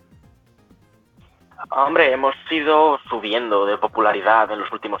olvidando? Hombre, hemos ido subiendo de popularidad en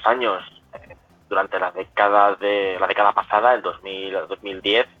los últimos años. Durante la década pasada, el 2000, el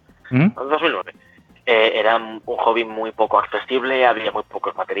 2010, ¿Mm? el 2009. Era un hobby muy poco accesible, había muy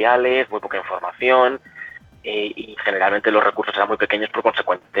pocos materiales, muy poca información y generalmente los recursos eran muy pequeños, por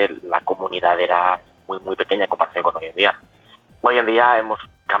consecuente la comunidad era muy pequeña en comparación con hoy en día. Hoy en día hemos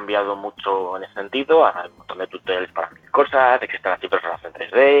cambiado mucho en ese sentido, hay un montón de tutoriales para mil cosas, existen las impresoras en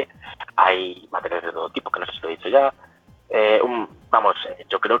 3D, hay materiales de todo tipo, que no sé si lo he dicho ya.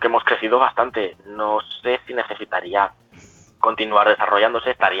 Yo creo que hemos crecido bastante. No sé si necesitaría continuar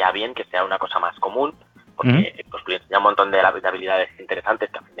desarrollándose, estaría bien que sea una cosa más común, ¿Mm? porque pues, enseña un montón de habilidades interesantes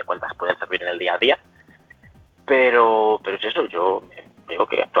que a fin de cuentas pueden servir en el día a día. Pero es eso, yo veo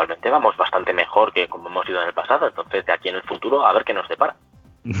que actualmente vamos bastante mejor que como hemos ido en el pasado, entonces de aquí en el futuro a ver qué nos depara.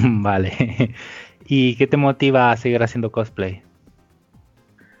 Vale. ¿Y qué te motiva a seguir haciendo cosplay?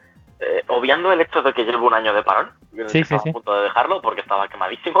 Obviando el hecho de que llevo un año de parón, yo en el que Sí, sí, estaba a sí. punto de dejarlo porque estaba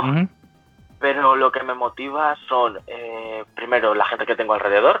quemadísimo, Ujú, pero lo que me motiva son, primero, la gente que tengo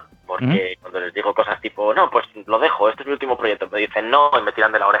alrededor, ujú. porque cuando les digo cosas tipo, no, pues lo dejo, este es mi último proyecto, me dicen no y me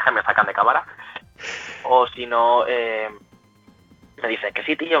tiran de la oreja y me sacan de cámara, o si no, me dicen que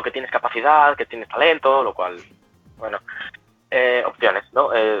sí, tío, que tienes capacidad, que tienes talento, lo cual, bueno, opciones, ¿no?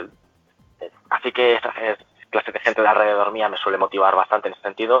 Así que esa clase de gente de alrededor mía me suele motivar bastante en ese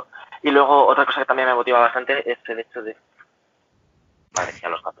sentido. Y luego, otra cosa que también me motiva bastante es el hecho de... Madre mía,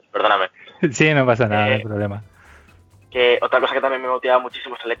 los gatos, perdóname. Sí, no pasa nada, no hay Eh, problema. que otra cosa que también me motiva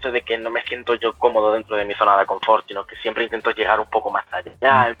muchísimo es el hecho de que no me siento yo cómodo dentro de mi zona de confort, sino que siempre intento llegar un poco más Mm.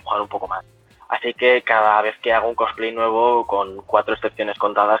 allá, empujar un poco más. Así que cada vez que hago un cosplay nuevo, con 4 excepciones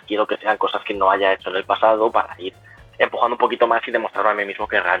contadas, quiero que sean cosas que no haya hecho en el pasado para ir empujando un poquito más y demostrarme a mí mismo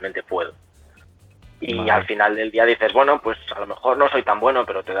que realmente puedo. Y al Vale. final del día dices, bueno, pues a lo mejor no soy tan bueno,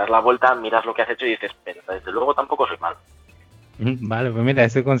 pero te das la vuelta, miras lo que has hecho y dices, pero desde luego tampoco soy malo. Vale, pues mira,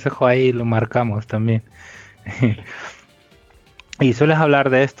 ese consejo ahí lo marcamos también. Y sueles hablar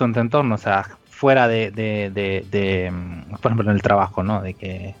de esto en tu entorno, o sea, fuera por ejemplo, en el trabajo, ¿no? De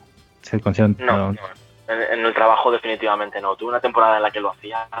que se considera... No, no. En el trabajo definitivamente no. Tuve una temporada en la que lo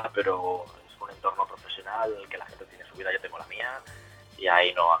hacía, pero es un entorno profesional en el que la gente tiene su vida, yo tengo la mía, y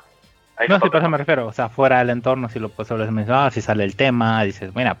ahí no. Ahí no No, sí, por toques eso me más. refiero, o sea, fuera del entorno, si lo sueles mencionar, si sale el tema,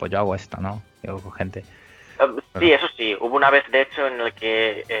 dices, mira, pues yo hago esto, ¿no? Yo hago con gente. Sí, Pero... eso sí. Hubo una vez, de hecho, en el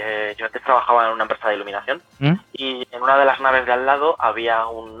que yo antes trabajaba en una empresa de iluminación ¿Mm? y en una de las naves de al lado había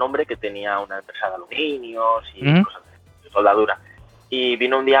un hombre que tenía una empresa de aluminios y ¿Mm? cosas de soldadura. Y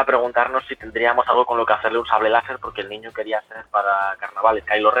vino un día a preguntarnos si tendríamos algo con lo que hacerle un sable láser porque el niño quería hacer para carnavales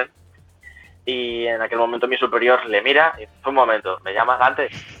Kylo Ren. Y en aquel momento mi superior le mira y dice, un momento, ¿me llamas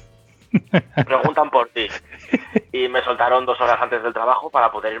antes? Preguntan por ti. Y me soltaron 2 horas antes del trabajo para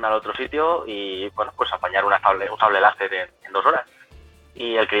poder irme al otro sitio y, bueno, pues apañar un sable láser en 2 horas.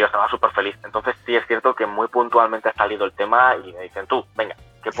 Y el crío estaba súper feliz. Entonces sí es cierto que muy puntualmente ha salido el tema y me dicen, tú, venga,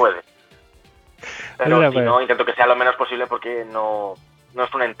 que puedes. Pero Mira, si pues, no, intento que sea lo menos posible porque no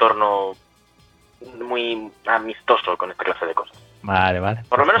es un entorno muy amistoso con esta clase de cosas. vale, vale.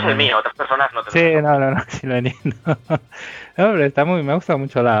 Por lo Pues, menos el mío, otras personas no te lo sí, sé. no, sí lo entiendo. No, pero está muy, me gusta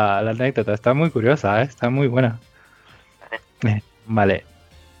mucho la anécdota, está muy curiosa, ¿eh? Está muy buena. Vale.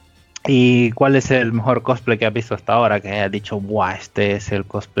 ¿Y cuál es el mejor cosplay que has visto hasta ahora? Que hayas dicho, ¡buah! Este es el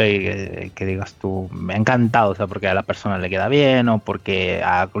cosplay que digas tú, me ha encantado, o sea, porque a la persona le queda bien, o porque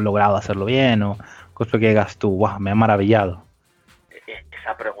ha logrado hacerlo bien, o cosplay que digas tú, ¡buah! Me ha maravillado.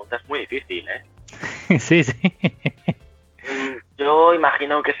 Esa pregunta es muy difícil, ¿eh? Sí, sí. Yo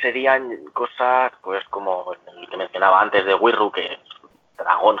imagino que serían cosas, pues como el que mencionaba antes de Wirru, que es un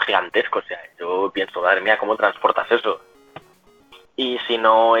dragón gigantesco. O sea, yo pienso, madre mía, ¿cómo transportas eso? Y si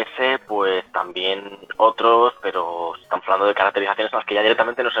no ese, pues también otros, pero estamos hablando de caracterizaciones en las que ya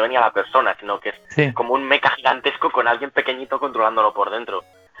directamente no se ve ni a la persona, sino que es Sí. como un mecha gigantesco con alguien pequeñito controlándolo por dentro.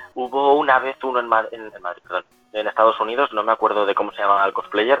 Hubo una vez uno en Madrid, perdón, en Estados Unidos, no me acuerdo de cómo se llamaba el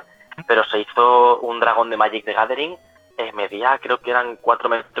cosplayer, pero se hizo un dragón de Magic the Gathering, medía, creo que eran 4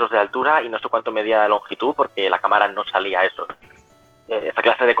 metros de altura y no sé cuánto medía de longitud porque la cámara no salía a eso. Esa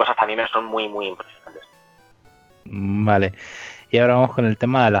clase de cosas a mí me son muy impresionantes. Vale. Y ahora vamos con el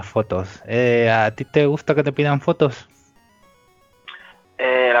tema de las fotos. ¿A ti te gusta que te pidan fotos?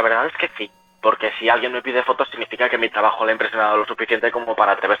 La verdad es que sí, porque si alguien me pide fotos significa que mi trabajo le ha impresionado lo suficiente como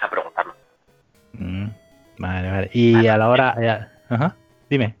para atreverse a preguntarlo. Mm, vale, vale. Y a Además, la hora... Ajá,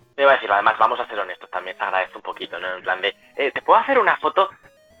 dime. te iba a decir, además vamos a ser honestos, también se agradece un poquito, ¿no? En plan de, ¿te puedo hacer una foto?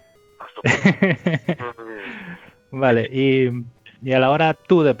 por supuesto. Vale, y a la hora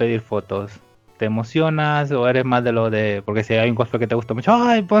tú de pedir fotos, ¿te emocionas o eres más de lo de... Porque si hay un cosplay que te gusta mucho,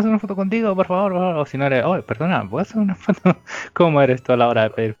 ay, ¿puedo hacer una foto contigo, por favor? O si no eres, oh, perdona, ¿puedo hacer una foto? ¿Cómo eres tú a la hora de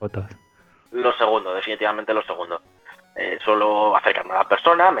pedir fotos? Lo segundo, definitivamente lo segundo. Suelo acercarme a la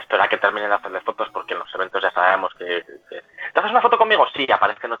persona, me espera que termine de hacerle fotos porque en los eventos ya sabemos que ¿te haces una foto conmigo? Sí,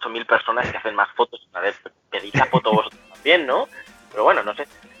 aparecen 8.000 personas que hacen más fotos. A ver, pedid la foto vosotros también, ¿no? Pero bueno, no sé.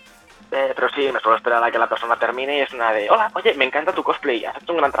 Pero sí, me suelo esperar a que la persona termine y es una de, hola, oye, me encanta tu cosplay, has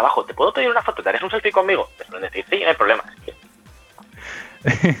hecho un gran trabajo, ¿te puedo pedir una foto? ¿Te harías un selfie conmigo? Te suelen decir, sí, no hay problema.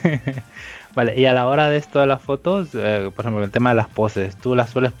 Vale, y a la hora de esto de las fotos, por ejemplo, el tema de las poses, ¿tú las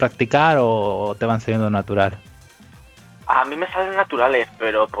sueles practicar o te van saliendo natural? A mí me salen naturales,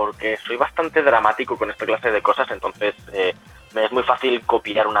 pero porque soy bastante dramático con esta clase de cosas, entonces me es muy fácil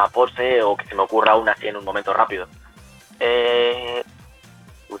copiar una pose o que se me ocurra una así en un momento rápido.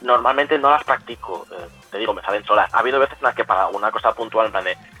 Normalmente no las practico, te digo, me salen solas. Ha habido veces en las que para una cosa puntual me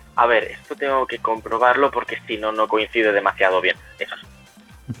de, a ver, esto tengo que comprobarlo porque si no, no coincide demasiado bien. Eso sí.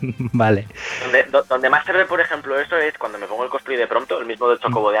 Vale. Donde más se ve, por ejemplo, eso es cuando me pongo el cosplay de Prompto, el mismo del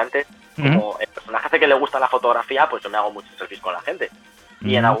Chocobo de antes. Como el personaje hace que le gusta la fotografía, pues yo me hago muchos selfies con la gente.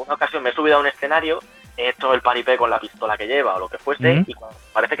 Y en alguna ocasión me he subido a un escenario, he hecho el paripé con la pistola que lleva o lo que fuese, y cuando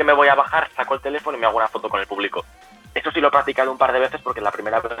parece que me voy a bajar, saco el teléfono y me hago una foto con el público. Eso sí lo he practicado un par de veces porque la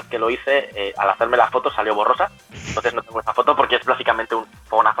primera vez que lo hice, al hacerme la foto salió borrosa. Entonces no tengo esa foto porque es básicamente un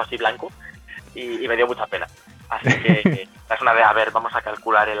fogonazo así blanco y me dio mucha pena. Así que es una de, a ver, vamos a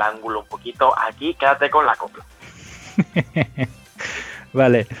calcular el ángulo un poquito. Aquí, quédate con la copla.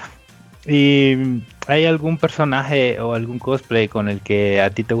 Vale. ¿Y hay algún personaje o algún cosplay con el que a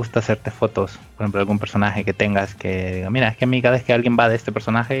ti te gusta hacerte fotos? Por ejemplo, algún personaje que tengas que diga, mira, es que a mí cada vez que alguien va de este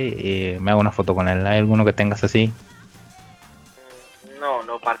personaje y me hago una foto con él. ¿Hay alguno que tengas así?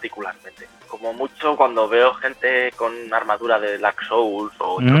 No particularmente. Como mucho cuando veo gente con armadura de Dark Souls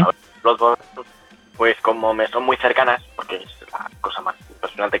o Bloodborne, pues como me son muy cercanas, porque es la cosa más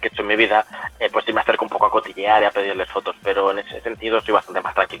impresionante que he hecho en mi vida, pues sí me acerco un poco a cotillear y a pedirles fotos, pero en ese sentido soy bastante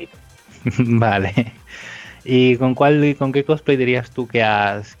más tranquilito. Vale. ¿Y con qué cosplay dirías tú que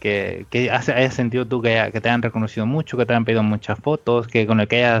hayas sentido tú que te han reconocido mucho, que te han pedido muchas fotos, que con el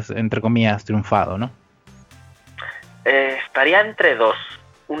que hayas, entre comillas, triunfado, ¿no? Estaría entre dos.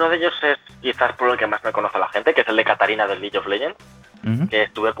 Uno de ellos es quizás por el que más me conoce la gente, que es el de Katarina del League of Legends, que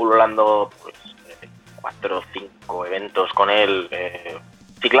estuve pululando pues 4 o 5 eventos con él,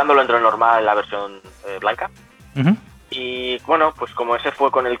 ciclándolo entre el normal en la versión blanca. Y bueno, pues como ese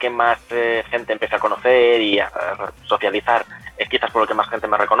fue con el que más gente empecé a conocer y a socializar, es quizás por el que más gente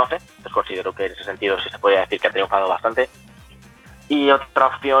me reconoce, pues considero que en ese sentido sí se podría decir que ha triunfado bastante. Y otra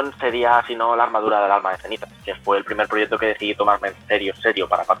opción sería, si no, la armadura del alma de cenizas, que fue el primer proyecto que decidí tomarme en serio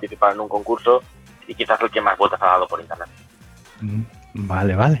para participar en un concurso y quizás el que más vueltas ha dado por internet.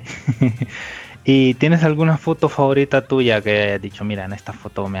 Vale. ¿Y tienes alguna foto favorita tuya que hayas dicho, mira, en esta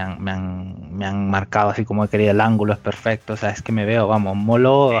foto me han marcado así como he querido, el ángulo es perfecto, o sea, es que me veo, vamos,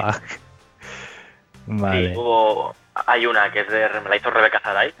 molo? Vale. Sí, hay una que es me la hizo Rebeca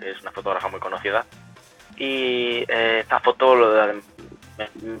Zaray, que es una fotógrafa muy conocida. Y esta foto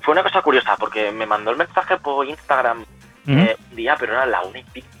fue una cosa curiosa porque me mandó el mensaje por Instagram un día, pero era la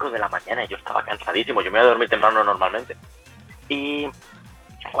 1:05 de la mañana y yo estaba cansadísimo. Yo me iba a dormir temprano normalmente. Y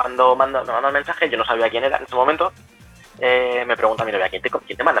cuando me mandó el mensaje, yo no sabía quién era en ese momento. Me pregunta a mi novia, ¿quién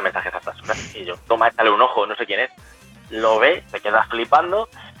te manda mensajes a estas horas? Y yo, toma, échale un ojo, no sé quién es. Lo ve, se queda flipando.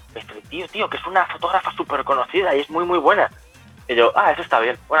 Me dice, tío, que es una fotógrafa súper conocida y es muy, muy buena. Y yo, eso está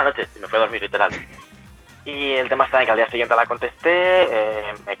bien, buenas noches. Y me fui a dormir, literal. Y el tema está en que al día siguiente la contesté,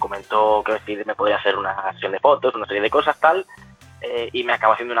 me comentó que si me podía hacer una sesión de fotos, una serie de cosas, tal, y me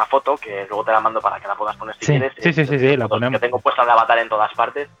acabo haciendo una foto que luego te la mando para que la puedas poner si quieres. Sí, la ponemos. Que tengo puesta de avatar en todas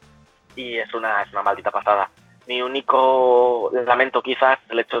partes y es una maldita pasada. Mi único lamento quizás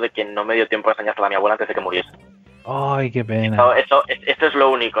el hecho de que no me dio tiempo a enseñársela a mi abuela antes de que muriese. Ay, qué pena. Esto es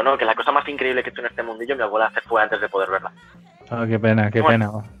lo único, ¿no? Que la cosa más increíble que he hecho en este mundillo, mi abuela se fue antes de poder verla. Oh, qué pena.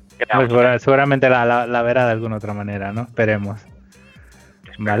 Pues seguramente la verá de alguna otra manera, ¿no? Esperemos.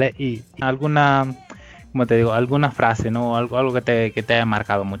 Vale, y alguna, como te digo, alguna frase, ¿no? Algo que te haya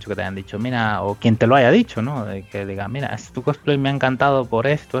marcado mucho, que te hayan dicho, mira, o quien te lo haya dicho, ¿no? De que diga, mira, tu cosplay me ha encantado por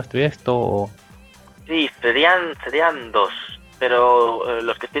esto y esto, o... Sí, serían dos, pero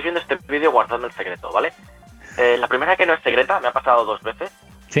los que estéis viendo este vídeo, guardadme el secreto, ¿vale? La primera, que no es secreta, me ha pasado 2 veces.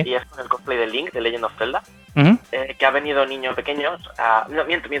 ¿Sí? Y es con el cosplay de Link, de Legend of Zelda, que ha venido niños pequeños no,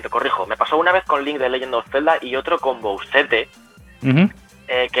 miento, corrijo. Me pasó una vez con Link de Legend of Zelda y otro con Bowsette,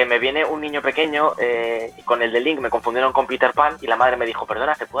 que me viene un niño pequeño y con el de Link me confundieron con Peter Pan y la madre me dijo,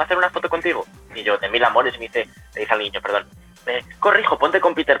 perdona, ¿se puede hacer una foto contigo? Y yo, de mil amores, le dice al niño, perdón, corrijo, ponte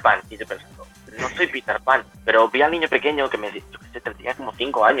con Peter Pan. Y yo pensando, no soy Peter Pan, pero vi al niño pequeño que tenía como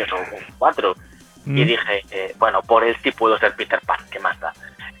 5 años o 4 y dije, bueno, por él sí puedo ser Peter Pan, ¿qué más da?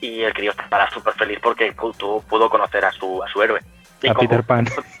 Y el crío estará súper feliz porque pudo conocer a su héroe. Y a Peter Pan.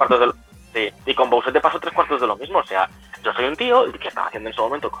 Sí, y con Bowser te pasó 3/4 de lo mismo, o sea, yo soy un tío que estaba haciendo en su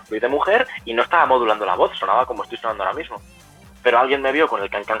momento cosplay de mujer y no estaba modulando la voz, sonaba como estoy sonando ahora mismo. Pero alguien me vio con el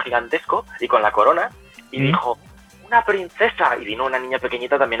cancán gigantesco y con la corona y dijo, ¡una princesa! Y vino una niña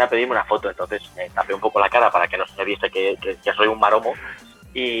pequeñita también a pedirme una foto, entonces me tapé un poco la cara para que no se viese que soy un maromo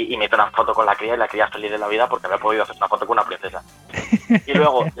y me hice una foto con la cría y la cría feliz de la vida porque me he podido hacer una foto con una princesa. Y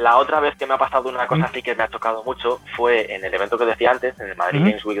luego, la otra vez que me ha pasado una cosa así que me ha tocado mucho fue en el evento que decía antes, en el Madrid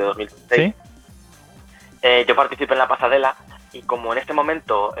Games Week de 2016. ¿Sí? Yo participé en la pasarela y como en este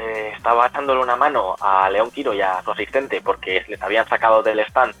momento estaba echándole una mano a León Quiro y a su asistente porque les habían sacado del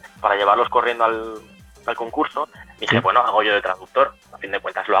stand para llevarlos corriendo al concurso, dije, bueno, hago yo de traductor, a fin de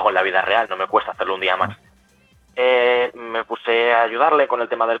cuentas lo hago en la vida real, no me cuesta hacerlo un día más. Me puse a ayudarle con el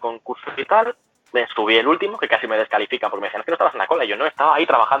tema del concurso y tal, me subí el último, que casi me descalifican porque me decían, es que no estabas en la cola, y yo no, estaba ahí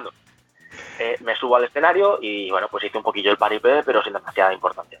trabajando. Me subo al escenario y bueno, pues hice un poquillo el paripé, pero sin demasiada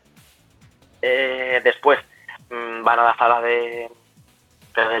importancia. Después van a la sala de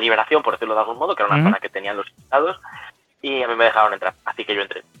liberación, por decirlo de algún modo, que era una zona que tenían los invitados, y a mí me dejaron entrar, así que yo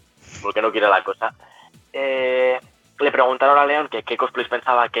entré, porque no quiere la cosa. Le preguntaron a León qué cosplays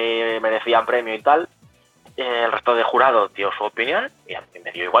pensaba que merecían premio y tal. El resto de jurado dio su opinión y a mí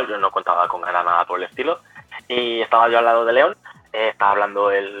me dio igual, yo no contaba con ganar nada por el estilo. Y estaba yo al lado de León, estaba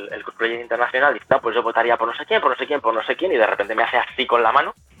hablando el cosplayer internacional y dice, no, pues yo votaría por no sé quién, por no sé quién, por no sé quién, y de repente me hace así con la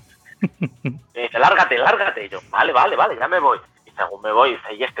mano y me dice, lárgate. Y yo, vale, ya me voy. Y según me voy,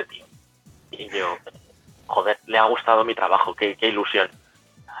 dice, ¿y este tío? Y yo, joder, le ha gustado mi trabajo, qué ilusión.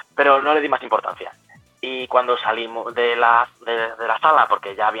 Pero no le di más importancia. Y cuando salimos de la sala,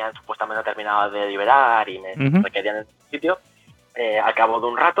 porque ya habían supuestamente terminado de liberar y me querían en el sitio, al cabo de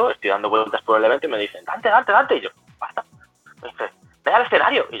un rato estoy dando vueltas por el evento y me dicen, Dante, y yo, basta. Me dice, ve al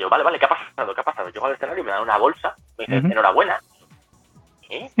escenario. Y yo, vale, ¿qué ha pasado? Llego al escenario y me dan una bolsa, me dice, enhorabuena.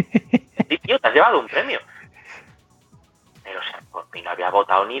 ¿Qué? Sí, tío, te has llevado un premio. Pero, o sea, por mí no había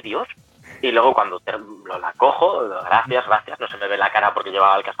votado ni Dios. Y luego cuando la cojo, gracias, no se me ve la cara porque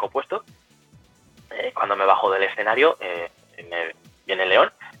llevaba el casco puesto. Cuando me bajo del escenario, me viene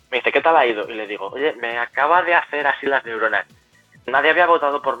León, me dice, ¿qué tal ha ido? Y le digo, oye, me acaba de hacer así las neuronas. Nadie había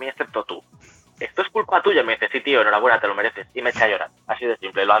votado por mí excepto tú. ¿Esto es culpa tuya? Me dice, sí, tío, enhorabuena, te lo mereces. Y me echa a llorar. Así de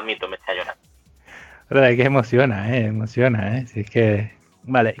simple, lo admito, me echa a llorar. Verdad que emociona, Si es que...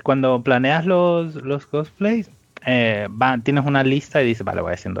 Vale, cuando planeas los cosplays, tienes una lista y dices, vale,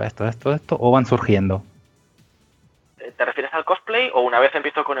 voy haciendo esto, o van surgiendo. ¿Te refieres al cosplay o una vez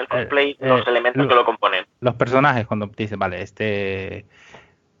empiezo con el cosplay los elementos que lo componen? Los personajes, cuando dices, vale,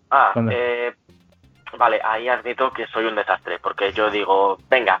 Vale, ahí admito que soy un desastre, porque yo digo,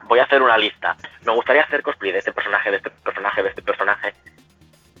 venga, voy a hacer una lista. Me gustaría hacer cosplay de este personaje, de este personaje.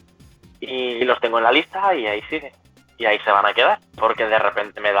 Y los tengo en la lista y ahí sigue. Y ahí se van a quedar, porque de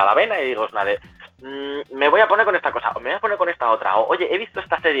repente me da la vena y digo, me voy a poner con esta cosa, o me voy a poner con esta otra, o oye, he visto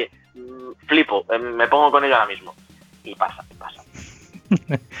esta serie, flipo, me pongo con ello ahora mismo. Y pasa.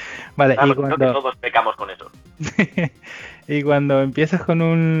 Vale, claro, creo que todos pecamos con eso. Y cuando empiezas con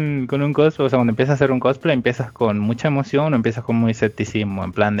un cosplay, o sea, cuando empiezas a hacer un cosplay, ¿empiezas con mucha emoción o empiezas con muy escepticismo?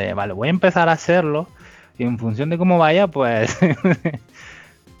 En plan de, vale, voy a empezar a hacerlo y en función de cómo vaya, pues...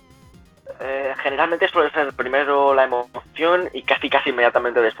 Generalmente suele ser primero la emoción y casi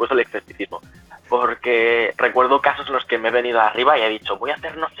inmediatamente después el escepticismo. Porque recuerdo casos en los que me he venido arriba y he dicho, voy a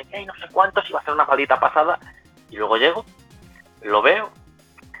hacer no sé qué y no sé cuántos y va a ser una maldita pasada. Y luego llego, lo veo.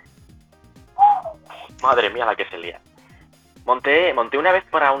 Madre mía, la que se lía. Monté una vez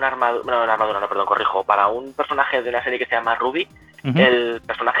para para un personaje de una serie que se llama Ruby. El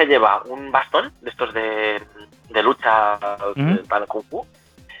personaje lleva un bastón de estos de lucha para Kung Fu,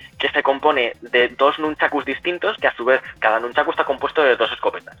 que se compone de 2 nunchakus distintos, que a su vez cada nunchaku está compuesto de 2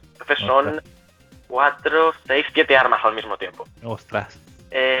 escopetas. Entonces son 4, 6, 7 armas al mismo tiempo. ¡Ostras!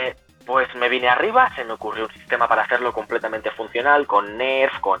 Pues me vine arriba, se me ocurrió un sistema para hacerlo completamente funcional, con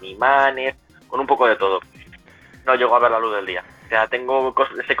nerf, con imanes, con un poco de todo. No llegó a ver la luz del día. O sea, tengo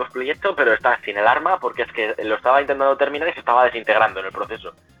ese cosplay hecho, pero está sin el arma porque es que lo estaba intentando terminar y se estaba desintegrando en el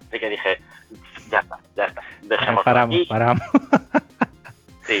proceso. Así que dije, ya está. Dejémoslo. Paramos.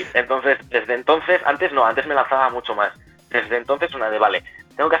 Sí, entonces, desde entonces, antes me lanzaba mucho más. Desde entonces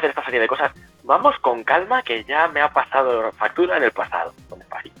tengo que hacer esta serie de cosas. Vamos con calma que ya me ha pasado factura en el pasado.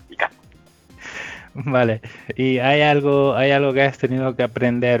 Vale. ¿Y hay algo que has tenido que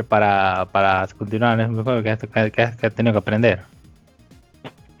aprender para continuar en el juego que has tenido que aprender?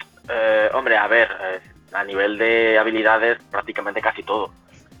 Hombre, a ver, a nivel de habilidades, prácticamente casi todo.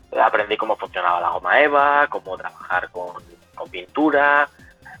 Aprendí cómo funcionaba la goma eva, cómo trabajar con pintura,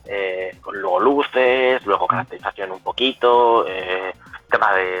 con luego luces, luego caracterización un poquito,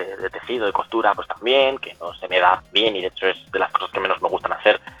 tema de tejido, de costura, pues también, que no se me da bien y de hecho es de las cosas que menos me gustan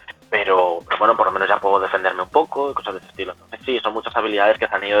hacer, pero bueno, por lo menos ya puedo defenderme un poco y cosas de ese estilo. Entonces sí, son muchas habilidades que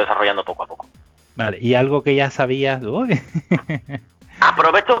se han ido desarrollando poco a poco. Vale. ¿Y algo que ya sabías? Uy.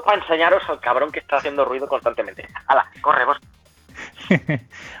 Aprovecho para enseñaros al cabrón que está haciendo ruido constantemente. ¡Hala, corre vos!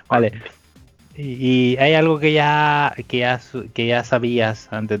 Vale. ¿Y hay algo que ya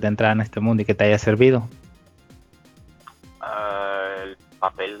sabías antes de entrar en este mundo y que te haya servido? ¿El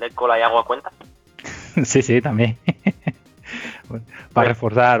papel de cola y agua cuenta? Sí, sí, también. Para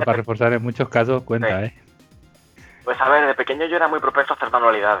reforzar en muchos casos cuenta, Sí. Pues a ver, de pequeño yo era muy propenso a hacer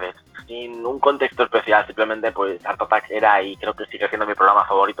manualidades, sin un contexto especial, simplemente pues Art Attack era y creo que sigue siendo mi programa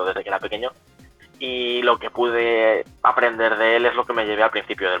favorito desde que era pequeño. Y lo que pude aprender de él es lo que me llevé al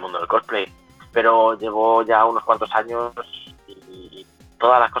principio del mundo del cosplay. Pero llevo ya unos cuantos años y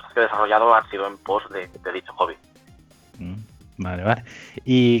todas las cosas que he desarrollado han sido en pos de dicho hobby. Vale, vale.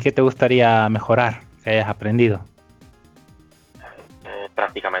 ¿Y qué te gustaría mejorar que hayas aprendido?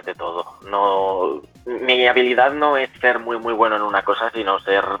 Prácticamente todo. No, mi habilidad no es ser muy muy bueno en una cosa, sino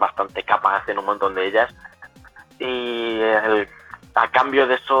ser bastante capaz en un montón de ellas. Y a cambio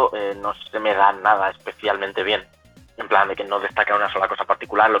de eso no se me da nada especialmente bien. En plan de que no destaca una sola cosa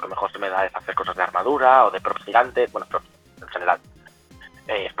particular, lo que mejor se me da es hacer cosas de armadura o de props gigantes, bueno, props en general.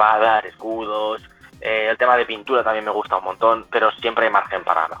 Espadas, escudos, el tema de pintura también me gusta un montón, pero siempre hay margen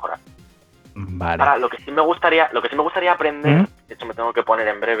para mejorar. Vale. Ahora, lo que sí me gustaría aprender, de hecho me tengo que poner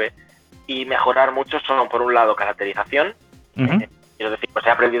en breve, y mejorar mucho son, por un lado, caracterización. Quiero decir, pues he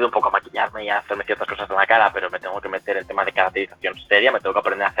aprendido un poco a maquillarme y a hacerme ciertas cosas en la cara, pero me tengo que meter en temas de caracterización seria, me tengo que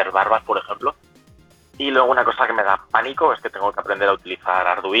aprender a hacer barbas, por ejemplo. Y luego una cosa que me da pánico es que tengo que aprender a utilizar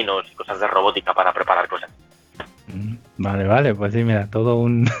arduinos y cosas de robótica para preparar cosas. Vale, vale, pues sí, mira, todo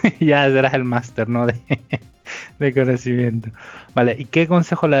un... ya serás el máster, ¿no? De conocimiento. Vale, ¿y qué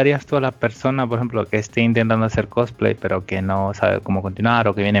consejo le darías tú a la persona, por ejemplo, que esté intentando hacer cosplay, pero que no sabe cómo continuar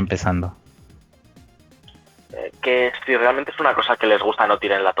o que viene empezando? Que si realmente es una cosa que les gusta, no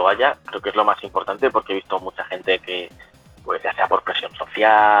tiren la toalla, creo que es lo más importante, porque he visto mucha gente que, pues ya sea por presión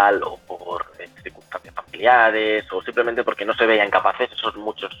social o por circunstancias familiares o simplemente porque no se veían capaces, esos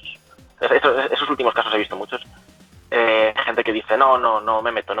últimos casos he visto muchos, gente que dice no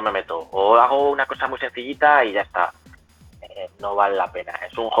me meto, o hago una cosa muy sencillita y ya está. No vale la pena.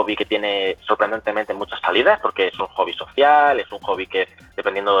 Es un hobby que tiene sorprendentemente muchas salidas, porque es un hobby social, es un hobby que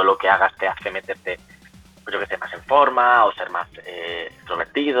dependiendo de lo que hagas te hace meterte, pues yo que sé, más en forma o ser más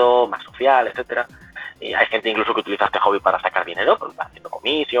extrovertido, más social, etcétera. Y hay gente incluso que utiliza este hobby para sacar dinero, pues, haciendo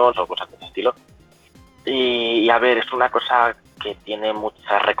commissions o cosas de ese estilo. Y a ver, es una cosa que tiene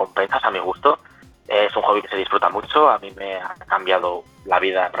muchas recompensas a mi gusto. Es un hobby que se disfruta mucho, a mí me ha cambiado la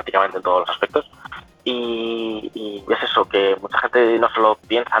vida prácticamente en todos los aspectos. Y es eso, que mucha gente no solo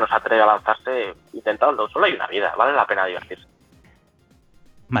piensa, no se atreve a lanzarse intentando, solo hay una vida, vale la pena divertirse.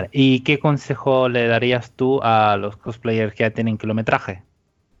 Vale, ¿y qué consejo le darías tú a los cosplayers que ya tienen kilometraje?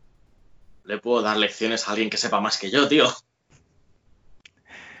 Le puedo dar lecciones a alguien que sepa más que yo, tío.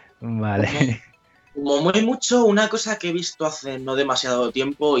 Vale. Como muy mucho, una cosa que he visto hace no demasiado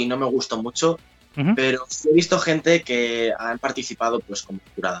tiempo y no me gustó mucho, pero he visto gente que han participado pues como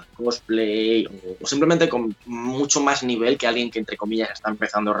jurada cosplay o simplemente con mucho más nivel que alguien que entre comillas está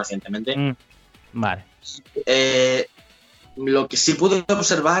empezando recientemente. Vale. Lo que sí pude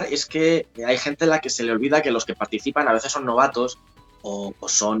observar es que hay gente a la que se le olvida que los que participan a veces son novatos o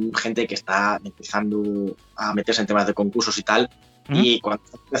son gente que está empezando a meterse en temas de concursos y tal. Y cuando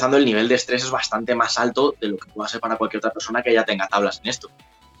está empezando el nivel de estrés es bastante más alto de lo que pueda ser para cualquier otra persona que ya tenga tablas en esto.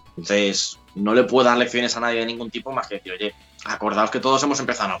 Entonces, no le puedo dar lecciones a nadie de ningún tipo más que decir, oye, acordaos que todos hemos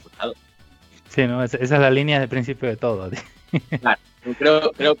empezado en algún lado. Sí, ¿no? Esa es la línea de principio de todo. Claro,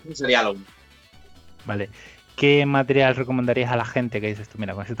 creo que sería lo único. Vale. ¿Qué material recomendarías a la gente que dices tú,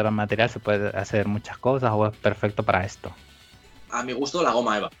 mira, con este material se puede hacer muchas cosas o es perfecto para esto? A mi gusto, la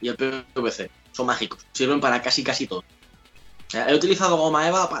goma eva y el PVC son mágicos, sirven para casi todo. He utilizado goma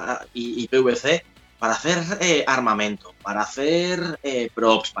eva y PVC para hacer armamento, para hacer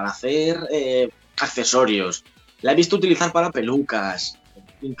props, para hacer accesorios. La he visto utilizar para pelucas,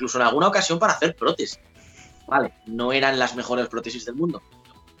 incluso en alguna ocasión para hacer prótesis. Vale, no eran las mejores prótesis del mundo.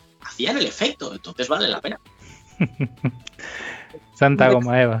 Hacían el efecto, entonces vale la pena. Santa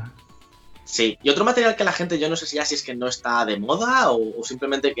goma eva. Sí, y otro material que la gente, yo no sé si es que no está de moda o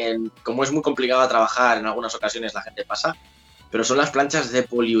simplemente que como es muy complicado trabajar en algunas ocasiones la gente pasa, pero son las planchas de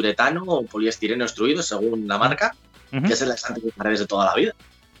poliuretano o poliestireno extruido, según la marca, que es el aislante de paredes de toda la vida.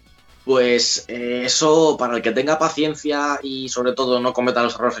 Pues eso, para el que tenga paciencia y sobre todo no cometa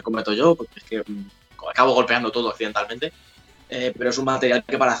los errores que cometo yo, porque es que acabo golpeando todo accidentalmente, pero es un material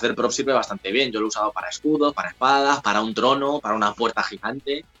que para hacer prop sirve bastante bien. Yo lo he usado para escudos, para espadas, para un trono, para una puerta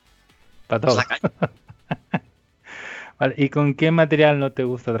gigante. Para todo. Vale, ¿y con qué material no te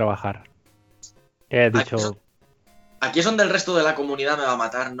gusta trabajar? ¿Qué has dicho? Aquí es donde el resto de la comunidad me va a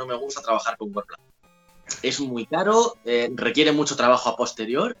matar. No me gusta trabajar con Warplan. Es muy caro, requiere mucho trabajo a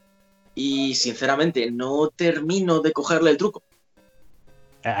posterior y sinceramente no termino de cogerle el truco.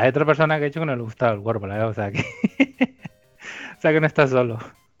 Hay otra persona que ha dicho que no le gusta el Warplan, o sea que o sea que no estás solo.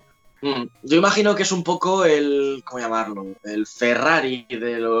 Yo imagino que es un poco el, ¿cómo llamarlo? El Ferrari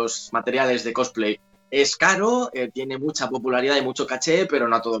de los materiales de cosplay. Es caro, tiene mucha popularidad y mucho caché, pero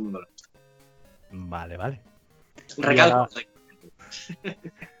no a todo el mundo le gusta. Vale. Recalco.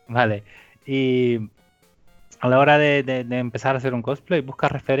 Vale. Y a la hora de empezar a hacer un cosplay,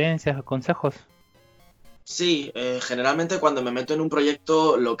 ¿buscas referencias o consejos? Sí, generalmente cuando me meto en un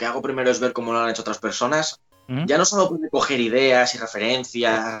proyecto, lo que hago primero es ver cómo lo han hecho otras personas. Ya no solo puedo coger ideas y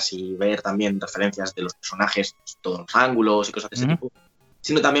referencias y ver también referencias de los personajes, todos los ángulos y cosas de ese tipo,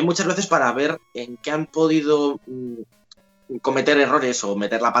 sino también muchas veces para ver en qué han podido cometer errores o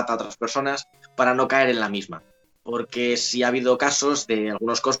meter la pata a otras personas para no caer en la misma. Porque sí ha habido casos de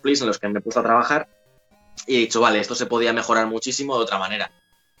algunos cosplays en los que me he puesto a trabajar y he dicho, vale, esto se podía mejorar muchísimo de otra manera.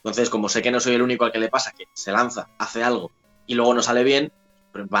 Entonces, como sé que no soy el único al que le pasa, que se lanza, hace algo y luego no sale bien,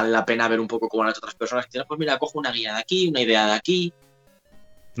 pues vale la pena ver un poco cómo han hecho otras personas que dicen, pues mira, cojo una guía de aquí, una idea de aquí.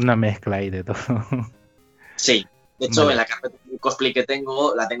 Una mezcla ahí de todo. Sí, de hecho, vale. En la carpeta de cosplay que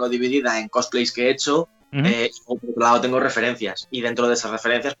tengo, la tengo dividida en cosplays que he hecho, y por otro lado tengo referencias. Y dentro de esas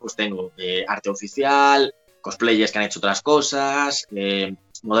referencias, pues tengo arte oficial, cosplayers que han hecho otras cosas,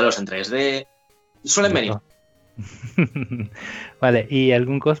 modelos en 3D. Suelen venir. Vale, ¿y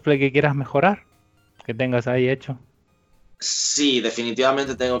algún cosplay que quieras mejorar? Que tengas ahí hecho. Sí,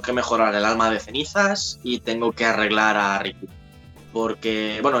 definitivamente tengo que mejorar el alma de cenizas y tengo que arreglar a Riku.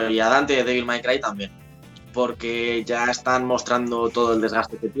 Porque, bueno, y a Dante de Devil May Cry también. Porque ya están mostrando todo el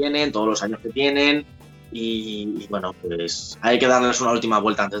desgaste que tienen, todos los años que tienen. Y bueno, pues hay que darles una última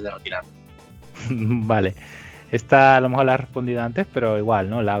vuelta antes de retirar. Vale. Esta a lo mejor la he respondido antes, pero igual,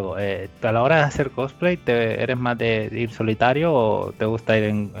 ¿no? La hago. A la hora de hacer cosplay, ¿eres más de ir solitario o te gusta ir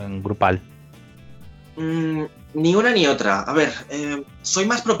en grupal? Ni una ni otra. A ver, soy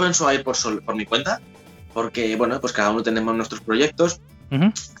más propenso a ir por mi cuenta, porque, bueno, pues cada uno tenemos nuestros proyectos.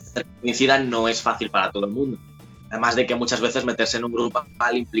 Que coincidan no es fácil para todo el mundo. Además de que muchas veces meterse en un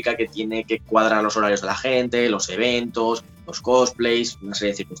grupal implica que tiene que cuadrar los horarios de la gente, los eventos, los cosplays, una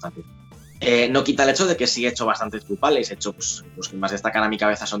serie de circunstancias. No quita el hecho de que sí he hecho bastantes grupales. He hecho, pues, los que más destacan a mi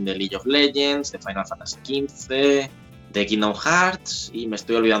cabeza son de League of Legends, de Final Fantasy XV, de Kingdom Hearts y me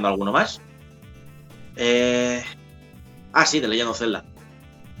estoy olvidando alguno más. Sí, de Legend of Zelda.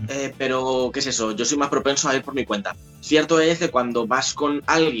 Pero, ¿qué es eso? Yo soy más propenso a ir por mi cuenta. Cierto es que cuando vas con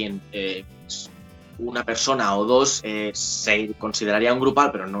alguien, una persona o dos, se consideraría un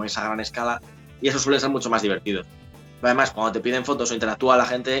grupal, pero no es a gran escala, y eso suele ser mucho más divertido. Además, cuando te piden fotos o interactúa la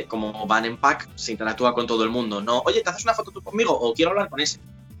gente, como van en pack, se interactúa con todo el mundo. No, oye, ¿te haces una foto tú conmigo? O quiero hablar con ese.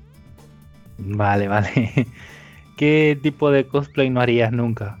 Vale. ¿Qué tipo de cosplay no harías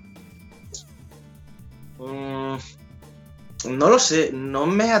nunca? No lo sé, no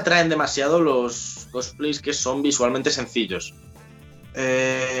me atraen demasiado los cosplays que son visualmente sencillos.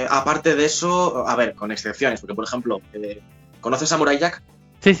 Aparte de eso, a ver, con excepciones, porque por ejemplo, ¿conoces a Samurai Jack?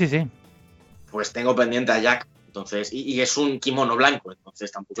 Sí. Pues tengo pendiente a Jack, entonces, y es un kimono blanco,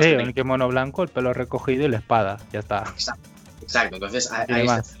 entonces tampoco. Sí, un kimono blanco, el pelo recogido y la espada, ya está. Exacto, entonces ahí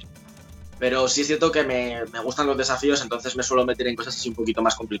está. Pero sí es cierto que me gustan los desafíos, entonces me suelo meter en cosas así un poquito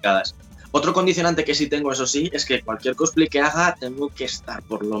más complicadas. Otro condicionante que sí tengo, eso sí, es que cualquier cosplay que haga tengo que estar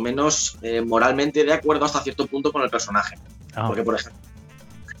por lo menos moralmente de acuerdo hasta cierto punto con el personaje. Porque, por ejemplo,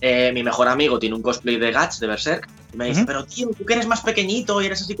 mi mejor amigo tiene un cosplay de Guts, de Berserk, y me dice, pero tío, tú que eres más pequeñito y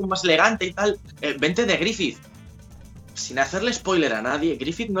eres así como más elegante y tal, vente de Griffith. Sin hacerle spoiler a nadie,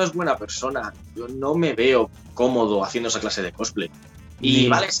 Griffith no es buena persona. Yo no me veo cómodo haciendo esa clase de cosplay. Y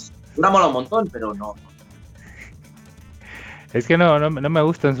vale, una mola un montón, pero no. Es que no me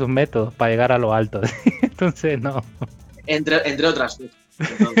gustan sus métodos para llegar a lo alto. Entonces no. Entre otras.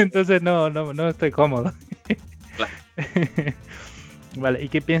 Entonces no estoy cómodo. Claro. Vale, ¿y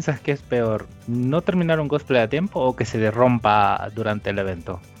qué piensas que es peor? ¿No terminar un cosplay a tiempo o que se rompa durante el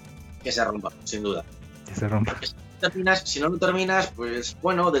evento? que se rompa, sin duda. Que se rompa. Si no lo terminas, pues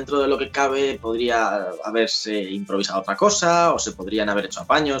bueno, dentro de lo que cabe podría haberse improvisado otra cosa o se podrían haber hecho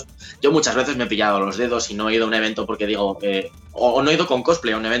apaños. Yo muchas veces me he pillado los dedos y no he ido a un evento porque digo, o no he ido con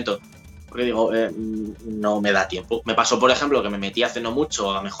cosplay a un evento porque digo, no me da tiempo. Me pasó, por ejemplo, que me metí hace no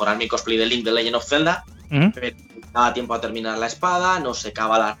mucho a mejorar mi cosplay de Link de Legend of Zelda, pero no me daba tiempo a terminar la espada, no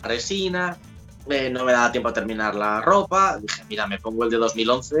secaba la resina, no me daba tiempo a terminar la ropa. Dije, mira, me pongo el de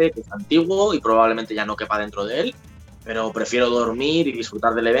 2011, que es antiguo y probablemente ya no quepa dentro de él, pero prefiero dormir y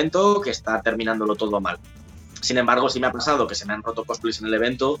disfrutar del evento que estar terminándolo todo mal. Sin embargo, sí me ha pasado que se me han roto cosplays en el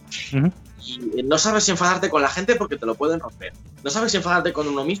evento y no sabes si enfadarte con la gente porque te lo pueden romper. No sabes si enfadarte con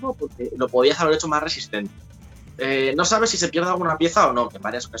uno mismo porque lo podías haber hecho más resistente. No sabes si se pierde alguna pieza o no, que en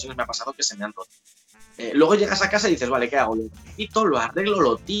varias ocasiones me ha pasado que se me han roto. Luego llegas a casa y dices, vale, ¿qué hago? Lo quito, lo arreglo,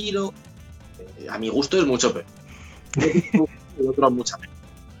 lo tiro. A mi gusto es mucho peor. El otro mucha menos.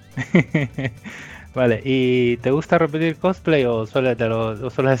 Vale, ¿y te gusta repetir cosplay o sueles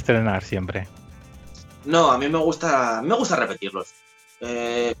estrenar siempre? No, a mí me gusta repetirlos.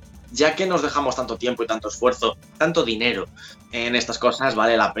 Ya que nos dejamos tanto tiempo y tanto esfuerzo, tanto dinero en estas cosas,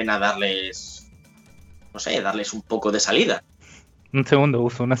 vale la pena darles, no sé, darles un poco de salida. Un segundo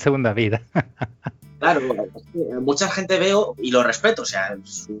uso, una segunda vida. Claro, mucha gente veo y lo respeto, o sea,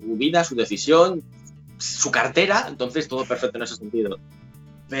 su vida, su decisión, su cartera, entonces todo perfecto en ese sentido.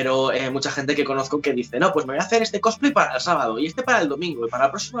 Pero mucha gente que conozco que dice, no, pues me voy a hacer este cosplay para el sábado, y este para el domingo, y para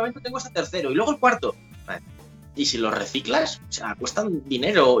el próximo evento tengo este tercero, y luego el cuarto. Y si los reciclas, o sea, cuestan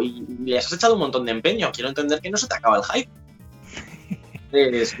dinero y les has echado un montón de empeño. Quiero entender que no se te acaba el hype.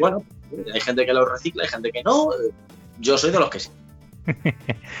 Bueno, hay gente que los recicla, hay gente que no. Yo soy de los que sí.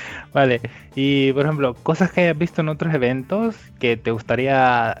 Vale, y por ejemplo, cosas que hayas visto en otros eventos que te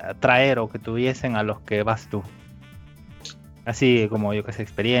gustaría traer o que tuviesen a los que vas tú. Así como, yo que sé,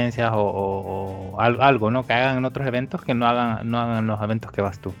 experiencias o algo, ¿no? Que hagan en otros eventos que no hagan en los eventos que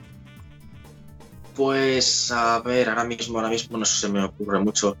vas tú. Pues, a ver, ahora mismo no se me ocurre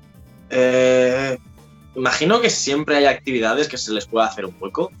mucho. Imagino que siempre hay actividades que se les pueda hacer un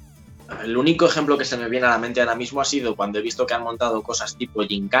hueco. El único ejemplo que se me viene a la mente ahora mismo ha sido cuando he visto que han montado cosas tipo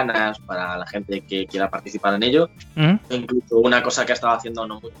gincanas para la gente que quiera participar en ello. Incluso una cosa que ha estado haciendo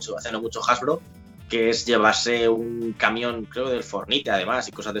hace no mucho Hasbro, que es llevarse un camión, creo, del Fornite además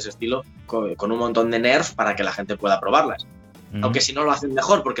y cosas de ese estilo, con un montón de nerfs para que la gente pueda probarlas. Aunque si no lo hacen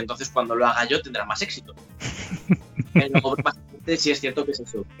mejor, porque entonces cuando lo haga yo tendrá más éxito. Pero básicamente sí es cierto que es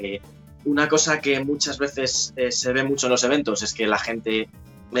eso. Que una cosa que muchas veces se ve mucho en los eventos es que la gente,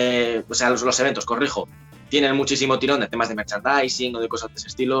 o sea, los eventos, corrijo, tienen muchísimo tirón de temas de merchandising o de cosas de ese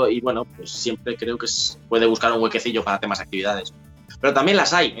estilo y bueno, pues siempre creo que se puede buscar un huequecillo para temas de actividades. Pero también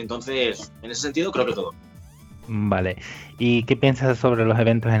las hay, entonces en ese sentido creo que todo. Vale, ¿y qué piensas sobre los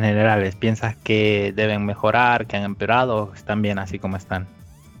eventos en generales? ¿Piensas que deben mejorar, que han empeorado o están bien así como están?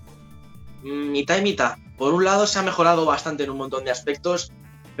 Mitad y mitad. Por un lado se ha mejorado bastante en un montón de aspectos,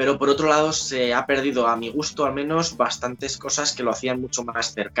 pero por otro lado se ha perdido, a mi gusto al menos, bastantes cosas que lo hacían mucho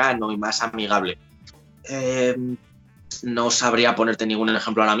más cercano y más amigable. No sabría ponerte ningún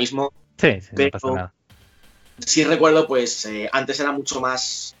ejemplo ahora mismo, sí, pero no pasa nada. Sí recuerdo, pues antes era mucho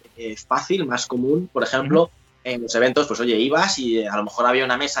más fácil, más común, por ejemplo, en los eventos, pues oye, ibas y a lo mejor había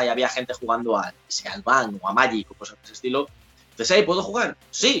una mesa y había gente jugando al Bang o a Magic o cosas de ese estilo. Entonces, ¿puedo jugar?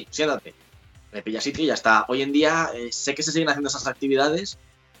 Sí, siéntate. Me pillas sitio y ya está. Hoy en día sé que se siguen haciendo esas actividades,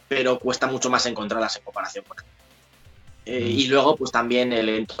 pero cuesta mucho más encontrarlas en comparación con y luego, pues también el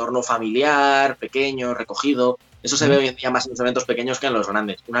entorno familiar, pequeño, recogido. Eso se ve hoy en día más en los eventos pequeños que en los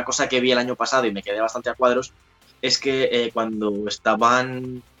grandes. Una cosa que vi el año pasado y me quedé bastante a cuadros es que cuando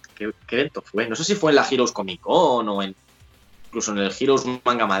estaban... ¿Qué evento fue? No sé si fue en la Heroes Comic Con o incluso en el Heroes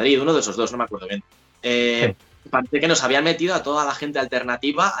Manga Madrid, uno de esos dos, no me acuerdo bien. Sí. Parece que nos habían metido a toda la gente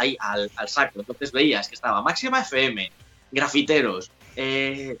alternativa ahí al saco. Entonces veías que estaba Máxima FM, grafiteros,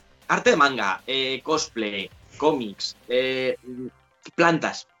 arte de manga, cosplay, cómics,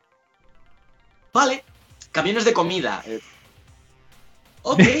 plantas. Vale, camiones de comida.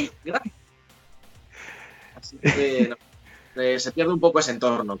 Ok, gracias. Así que se pierde un poco ese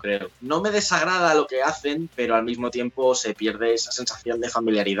entorno, creo. No me desagrada lo que hacen, pero al mismo tiempo se pierde esa sensación de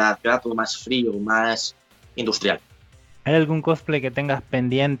familiaridad. Queda todo más frío, más industrial. ¿Hay algún cosplay que tengas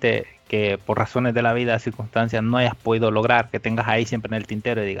pendiente que por razones de la vida, circunstancias, no hayas podido lograr, que tengas ahí siempre en el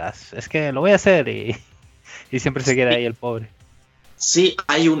tintero y digas, es que lo voy a hacer y siempre se queda ahí el pobre? Sí,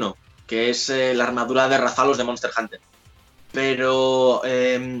 hay uno, que es la armadura de Razalos de Monster Hunter. Pero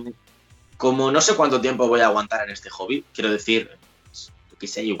como no sé cuánto tiempo voy a aguantar en este hobby, quiero decir, yo qué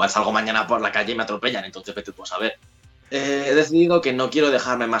sé, igual salgo mañana por la calle y me atropellan, entonces vete tú a saber. He decidido que no quiero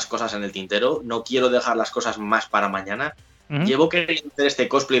dejarme más cosas en el tintero, no quiero dejar las cosas más para mañana. Llevo queriendo hacer este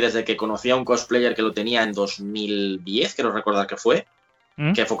cosplay desde que conocí a un cosplayer que lo tenía en 2010, quiero recordar que fue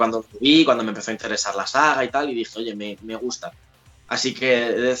cuando lo vi, cuando me empezó a interesar la saga y tal, y dije, oye, me gusta. Así que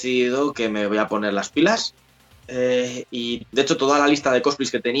he decidido que me voy a poner las pilas, y de hecho toda la lista de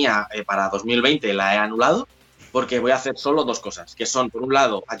cosplays que tenía para 2020 la he anulado, porque voy a hacer solo 2 cosas, que son, por un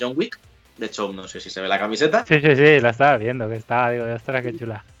lado, a John Wick. De hecho, no sé si se ve la camiseta. Sí, la estaba viendo, que estaba, digo, ostras, qué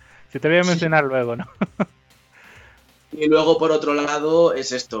chula. Si te voy a mencionar luego, ¿no? Y luego, por otro lado,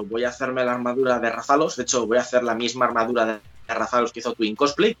 es esto. Voy a hacerme la armadura de Rathalos. De hecho, voy a hacer la misma armadura de Rathalos que hizo Twin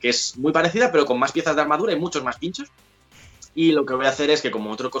Cosplay, que es muy parecida, pero con más piezas de armadura y muchos más pinchos. Y lo que voy a hacer es que, como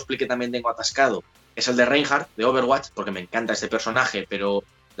otro cosplay que también tengo atascado, es el de Reinhardt, de Overwatch, porque me encanta ese personaje, pero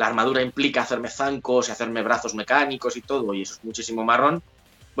la armadura implica hacerme zancos y hacerme brazos mecánicos y todo, y eso es muchísimo marrón.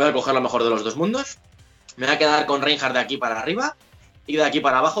 Voy a coger lo mejor de los 2 mundos. Me voy a quedar con Reinhardt de aquí para arriba y de aquí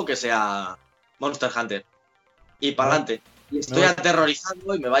para abajo que sea Monster Hunter. Y para adelante. Y estoy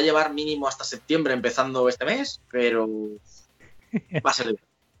aterrorizado y me va a llevar mínimo hasta septiembre empezando este mes, pero va a ser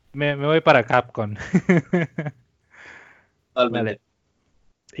me voy para Capcom. Vale.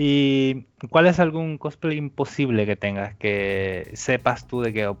 ¿Y cuál es algún cosplay imposible que tengas, que sepas tú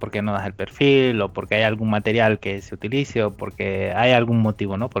de que o porque no das el perfil, o porque hay algún material que se utilice, o porque hay algún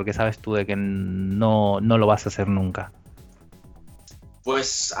motivo, ¿no? Porque sabes tú de que no lo vas a hacer nunca.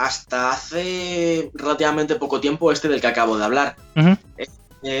 Pues hasta hace relativamente poco tiempo del que acabo de hablar.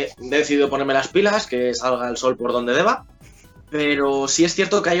 He decidido ponerme las pilas, que salga el sol por donde deba. Pero sí es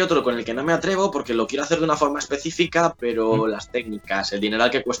cierto que hay otro con el que no me atrevo porque lo quiero hacer de una forma específica, pero las técnicas, el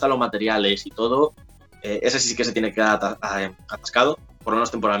dinero que cuesta los materiales y todo, ese sí que se tiene que quedar atascado, por lo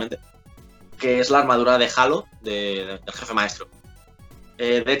menos temporalmente, que es la armadura de Halo del jefe maestro.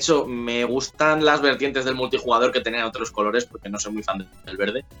 De hecho, me gustan las vertientes del multijugador que tenían otros colores, porque no soy muy fan del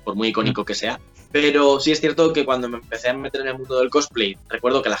verde, por muy icónico que sea. Pero sí es cierto que cuando me empecé a meter en el mundo del cosplay,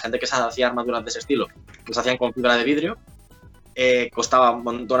 recuerdo que la gente que se hacía armaduras de ese estilo, las hacían con fibra de vidrio. Costaba un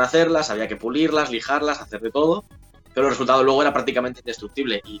montón hacerlas, había que pulirlas, lijarlas, hacer de todo, pero el resultado luego era prácticamente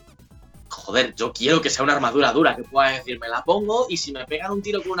indestructible. Y, joder, yo quiero que sea una armadura dura, que pueda decir, me la pongo y si me pegan un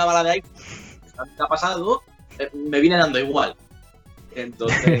tiro con una bala de aire, ¿qué ha pasado? Me viene dando igual.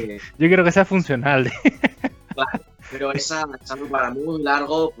 Entonces... yo quiero que sea funcional. Claro, pero esa me para muy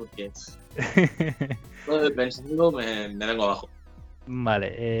largo porque todo el pensando me vengo abajo.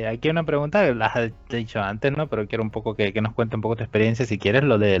 Vale, aquí hay una pregunta que las has dicho antes, ¿no? Pero quiero un poco que nos cuente un poco tu experiencia, si quieres,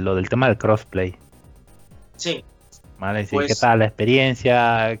 lo del tema del crossplay. Sí. Vale, sí, pues, ¿qué tal la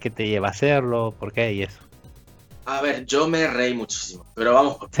experiencia? ¿Qué te lleva a hacerlo? ¿Por qué? Y eso. A ver, yo me reí muchísimo, pero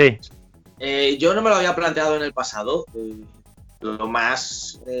vamos por sí. Yo no me lo había planteado en el pasado. Lo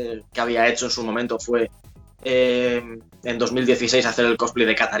más que había hecho en su momento fue en 2016 hacer el cosplay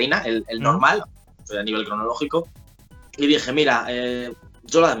de Katarina, el normal, a nivel cronológico. Y dije, mira,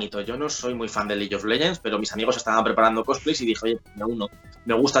 yo lo admito, yo no soy muy fan de League of Legends, pero mis amigos estaban preparando cosplays y dije, oye,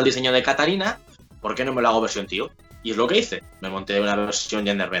 me gusta el diseño de Katarina, ¿por qué no me lo hago versión tío? Y es lo que hice, me monté una versión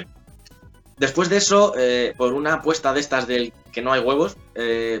genderbend. Después de eso, por una apuesta de estas del que no hay huevos,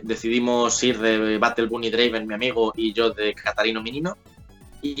 decidimos ir de Battle Bunny Draven, mi amigo, y yo de Katarino Minino,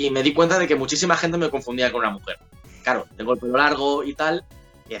 y me di cuenta de que muchísima gente me confundía con una mujer. Claro, tengo el pelo largo y tal,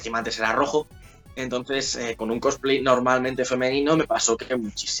 y encima antes era rojo. Entonces, con un cosplay normalmente femenino me pasó que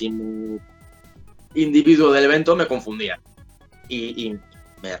muchísimo individuo del evento me confundía. Y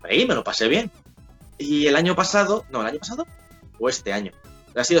me reí, me lo pasé bien. Y el año pasado... No, ¿el año pasado? ¿O este año?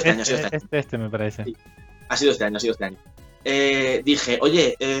 Ha sido este año, Este me parece. Sí, ha sido este año. Dije,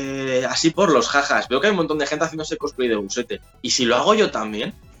 oye, así por los jajas, veo que hay un montón de gente haciendo ese cosplay de Busete. ¿Y si lo hago yo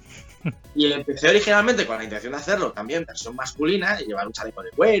también? Y empecé originalmente con la intención de hacerlo también versión masculina, y llevar un chaleco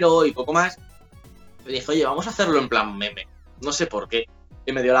de cuero y poco más. Me dije, oye, vamos a hacerlo en plan meme. No sé por qué.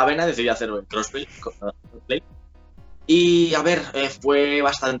 Y me dio la vena y decidí hacerlo en crossplay. Y a ver, fue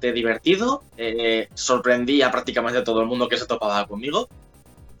bastante divertido. Sorprendí a prácticamente todo el mundo que se topaba conmigo.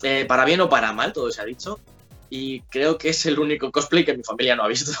 Para bien o para mal, todo se ha dicho. Y creo que es el único cosplay que mi familia no ha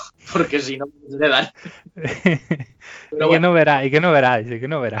visto. Porque si no, le dan. Pero que no verá, y que no verá, dice que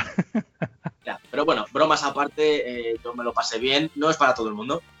no verá. Ya, pero bueno, bromas aparte, yo me lo pasé bien. No es para todo el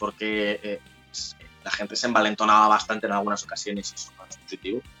mundo, porque... la gente se envalentonaba bastante en algunas ocasiones y eso no es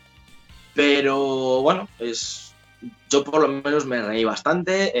positivo. Pero bueno, yo por lo menos me reí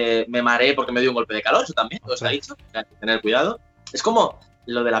bastante, me mareé porque me dio un golpe de calor, eso también, todo se ha dicho, hay que tener cuidado. Es como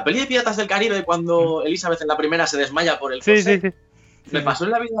lo de la peli de Piratas del Caribe cuando Elizabeth en la primera se desmaya por el coche. Sí. Me pasó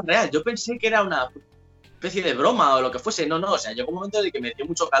en la vida real, yo pensé que era una especie de broma o lo que fuese, no, o sea, llegó un momento de que me dio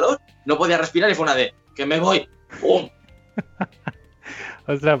mucho calor, no podía respirar y fue una de, que me voy, ¡pum!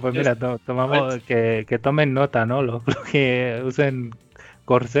 Ostras, pues mira, tomamos que tomen nota, ¿no? Los que usen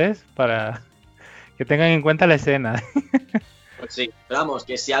corsés para que tengan en cuenta la escena. Pues sí, pero vamos,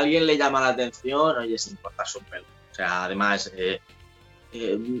 que si a alguien le llama la atención, oye, sin importarse un pelo. O sea, además,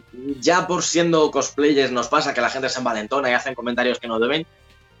 ya por siendo cosplayers nos pasa que la gente se envalentona y hacen comentarios que no deben,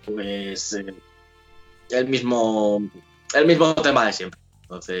 pues el mismo tema de siempre.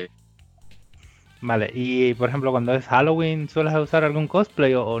 Entonces... Vale, y por ejemplo, cuando es Halloween, ¿sueles usar algún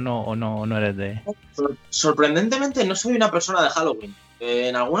cosplay o no eres de...? Sorprendentemente no soy una persona de Halloween.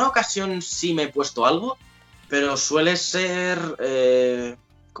 En alguna ocasión sí me he puesto algo, pero suele ser...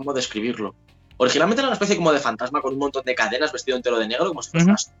 ¿cómo describirlo? Originalmente era una especie como de fantasma con un montón de cadenas vestido entero de negro, como si fuese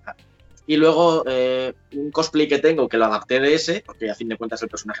una sombra. Y luego un cosplay que tengo, que lo adapté de ese, porque a fin de cuentas el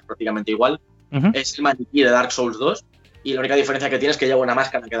personaje es prácticamente igual, es el maniquí de Dark Souls 2, y la única diferencia que tiene es que lleva una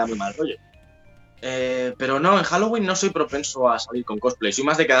máscara que da muy mal rollo. Pero no, en Halloween no soy propenso a salir con cosplay, soy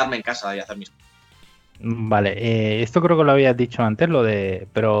más de quedarme en casa y hacer mis cosas. Vale, esto creo que lo habías dicho antes,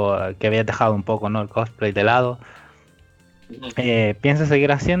 pero que habías dejado un poco, ¿no? El cosplay de lado. ¿Piensas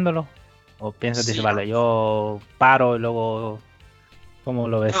seguir haciéndolo? ¿O piensas, Sí. decir, vale, yo paro y luego... ¿Cómo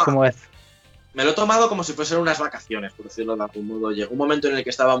lo ves? No, ¿Cómo es? me lo he tomado como si fuesen unas vacaciones, por decirlo de algún modo. Llegó un momento en el que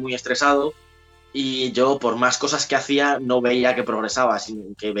estaba muy estresado y yo, por más cosas que hacía, no veía que progresaba,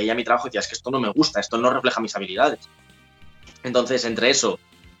 sino que veía mi trabajo y decía, es que esto no me gusta, esto no refleja mis habilidades. Entonces, entre eso,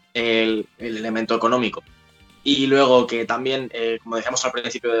 el elemento económico y luego que también, como decíamos al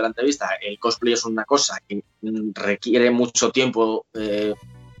principio de la entrevista, el cosplay es una cosa que requiere mucho tiempo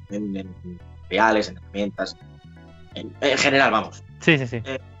en reales, en herramientas, en general, vamos. Sí.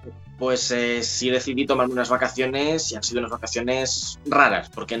 Pues sí decidí tomarme unas vacaciones y han sido unas vacaciones raras,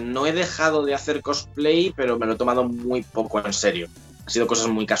 porque no he dejado de hacer cosplay, pero me lo he tomado muy poco en serio. Han sido cosas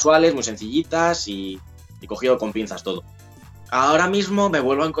muy casuales, muy sencillitas y he cogido con pinzas todo. Ahora mismo me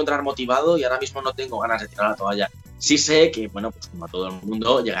vuelvo a encontrar motivado y ahora mismo no tengo ganas de tirar la toalla. Sí sé que, bueno, pues como a todo el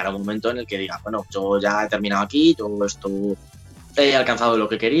mundo, llegará un momento en el que diga, bueno, yo ya he terminado aquí, todo esto he alcanzado lo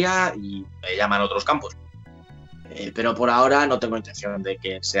que quería y me llaman otros campos. Pero por ahora no tengo intención de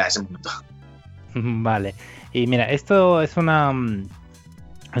que sea ese momento. Vale, y mira, esto es un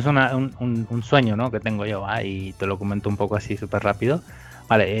sueño, ¿no? Que tengo yo, y te lo comento un poco así súper rápido.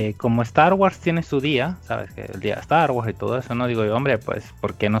 Vale, como Star Wars tiene su día, ¿sabes? Que el día de Star Wars y todo eso, ¿no? Digo yo, hombre, pues,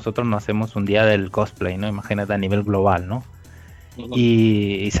 ¿por qué nosotros no hacemos un día del cosplay, ¿no? Imagínate a nivel global, ¿no?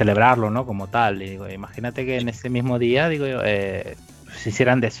 Y celebrarlo, ¿no? Como tal. Y digo, imagínate que en ese mismo día, digo yo, se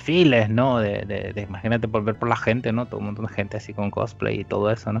hicieran desfiles, ¿no? De imagínate volver por la gente, ¿no? Todo un montón de gente así con cosplay y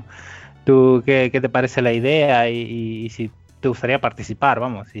todo eso, ¿no? ¿Tú qué te parece la idea y si te gustaría participar,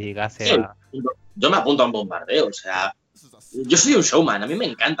 vamos, si llegase Sí, a... yo me apunto a un bombardeo, o sea, yo soy un showman, a mí me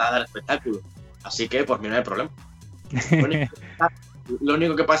encanta dar espectáculo, así que por mí no hay problema. Lo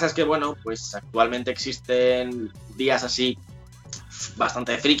único que pasa es que, bueno, pues actualmente existen días así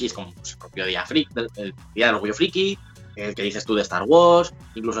bastante frikis, como pues, el propio día el día del orgullo friki, el que dices tú de Star Wars,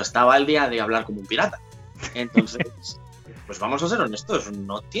 incluso estaba el día de hablar como un pirata. Entonces, pues vamos a ser honestos,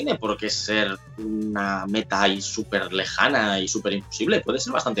 no tiene por qué ser una meta ahí súper lejana y súper imposible, puede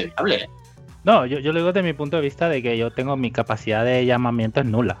ser bastante viable, ¿eh? No, yo lo digo desde mi punto de vista de que yo tengo mi capacidad de llamamiento es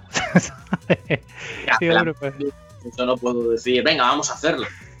nula. Ya, Sí, hombre, pues. yo no puedo decir, venga, vamos a hacerlo.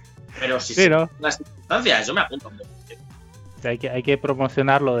 Pero si Sí, son ¿no? las circunstancias, yo me apunto. O sea, hay que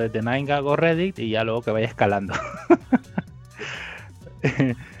promocionarlo desde 9gag o Reddit y ya luego que vaya escalando.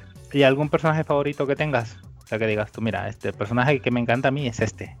 ¿Y algún personaje favorito que tengas? O sea, que digas tú, mira, este personaje que me encanta a mí es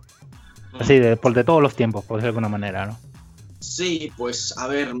este. Así, de todos los tiempos, por decirlo de alguna manera, ¿no? Sí, pues a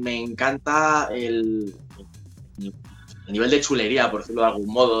ver, me encanta el nivel de chulería, por decirlo de algún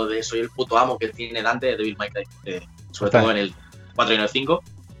modo, de soy el puto amo que tiene Dante de Devil May Cry, sobre todo en el 4 y en el 5.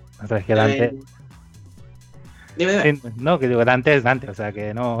 O sea, es que Dante... Dime. Sí, no, que digo, Dante es Dante, o sea,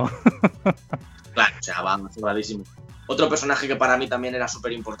 que no... Claro, o sea, va sobradísimo. Otro personaje que para mí también era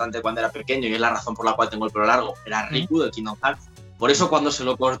súper importante cuando era pequeño y es la razón por la cual tengo el pelo largo, era Riku de Kingdom Hearts. Por eso cuando se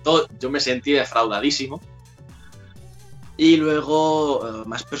lo cortó yo me sentí defraudadísimo. Y luego,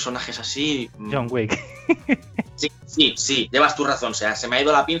 más personajes así... John Wick. Sí, llevas tu razón, o sea, se me ha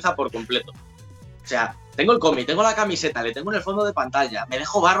ido la pinza por completo. O sea, tengo el cómic, tengo la camiseta, le tengo en el fondo de pantalla, me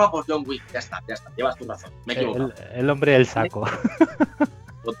dejo barba por John Wick, ya está, llevas tu razón, me he equivocado. El hombre del saco.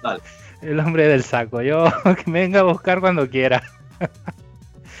 Total. El hombre del saco, yo que me venga a buscar cuando quiera.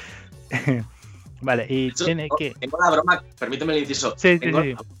 Vale, y Hecho, tiene que... Tengo la broma, permíteme el inciso, Sí. la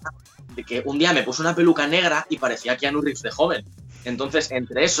broma de que un día me puse una peluca negra y parecía Keanu Reeves de joven. Entonces,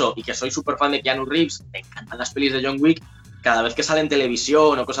 entre eso y que soy súper fan de Keanu Reeves, me encantan las pelis de John Wick, cada vez que sale en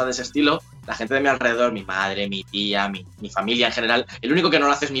televisión o cosas de ese estilo, la gente de mi alrededor, mi madre, mi tía, mi familia en general, el único que no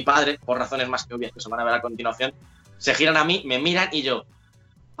lo hace es mi padre, por razones más que obvias que se van a ver a continuación, se giran a mí, me miran y yo,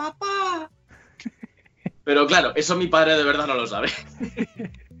 ¡papá! Pero claro, eso mi padre de verdad no lo sabe.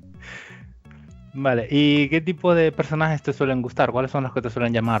 Vale, ¿y qué tipo de personajes te suelen gustar? ¿Cuáles son los que te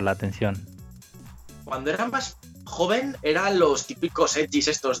suelen llamar la atención? Cuando era más joven eran los típicos edgys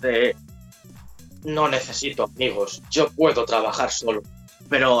estos de no necesito amigos, yo puedo trabajar solo.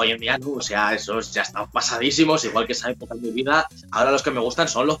 Pero hoy en día no, o sea, esos ya están pasadísimos, igual que esa época de mi vida. Ahora los que me gustan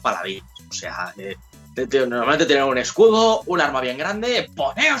son los paladinos. O sea, normalmente tienen un escudo, un arma bien grande,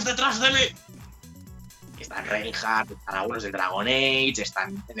 ¡poneos detrás de mí! Están Reinhardt, están algunos de Dragon Age,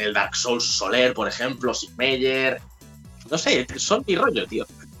 están en el Dark Souls Soler, por ejemplo, Sigmeyer. No sé, son mi rollo, tío.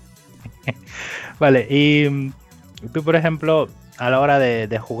 Vale, y tú, por ejemplo, a la hora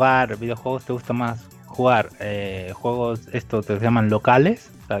de jugar videojuegos, ¿te gusta más jugar juegos, esto te llaman locales?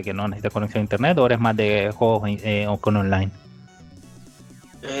 O sea, que no necesitas conexión a internet, ¿o eres más de juegos o con online?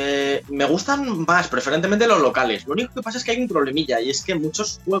 Me gustan más, preferentemente los locales. Lo único que pasa es que hay un problemilla, y es que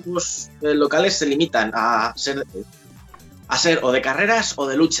muchos juegos locales se limitan a ser o de carreras o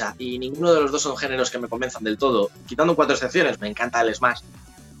de lucha, y ninguno de los dos son géneros que me convenzan del todo. Quitando 4 excepciones, me encanta el Smash.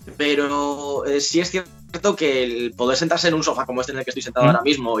 Pero sí es cierto que el poder sentarse en un sofá como este en el que estoy sentado ahora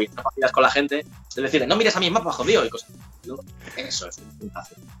mismo y hacer partidas con la gente, es decir, no mires a mi mapa, jodido, y cosas así, eso es un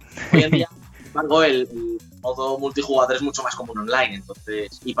puntazo. Hoy en día, sin embargo, el modo multijugador es mucho más común online,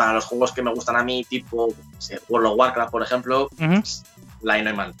 entonces, y para los juegos que me gustan a mí, tipo World of Warcraft, por ejemplo, online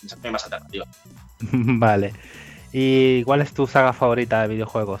no hay más alternativa. Vale. ¿Y cuál es tu saga favorita de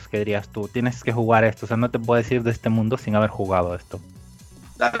videojuegos? ¿Qué dirías tú? Tienes que jugar esto, o sea, no te puedes ir de este mundo sin haber jugado esto.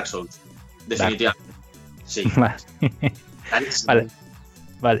 Dark Souls, definitivamente. Sí. Vale.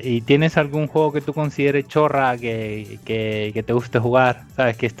 Vale. ¿Y tienes algún juego que tú consideres chorra que te guste jugar?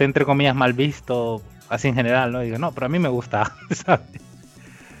 ¿Sabes? Que esté entre comillas mal visto, así en general, ¿no? Y digo, no, pero a mí me gusta, ¿sabes?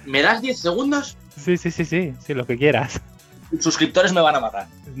 ¿Me das 10 segundos? Sí, lo que quieras. Tus suscriptores me van a matar.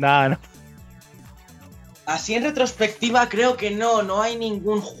 No. Así en retrospectiva creo que no hay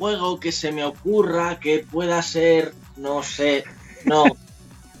ningún juego que se me ocurra que pueda ser, no sé,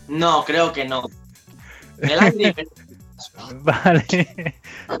 no, creo que no. El Angry Birds. Vale,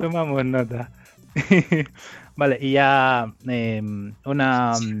 tomamos nota. Vale, y ya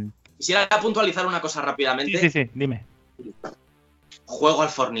una... Quisiera puntualizar una cosa rápidamente. Sí, dime. Juego al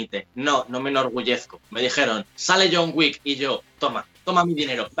Fornite. No me enorgullezco. Me dijeron, sale John Wick, y yo, toma mi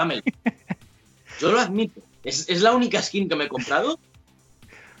dinero, dámelo. Yo lo admito. Es la única skin que me he comprado.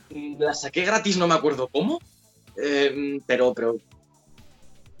 La saqué gratis, no me acuerdo cómo. Pero...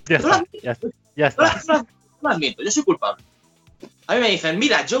 Ya está. Lo admito, yo soy culpable. A mí me dicen,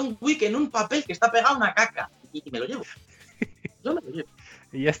 mira, John Wick en un papel que está pegado a una caca. Y me lo llevo. Yo me lo llevo.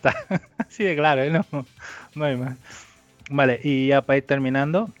 Y ya está. Así de claro, ¿eh? No hay más. Vale, y ya para ir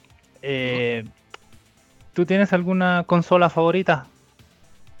terminando, ¿tú tienes alguna consola favorita?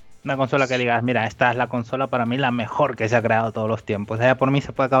 Una consola que digas, mira, esta es la consola para mí la mejor que se ha creado todos los tiempos. O sea, por mí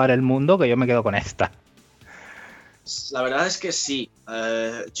se puede acabar el mundo, que yo me quedo con esta. La verdad es que sí.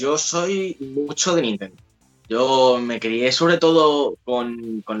 Yo soy mucho de Nintendo. Yo me crié sobre todo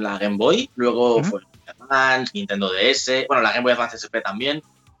con la Game Boy, luego fue Advance, Nintendo DS, bueno, la Game Boy Advance SP también.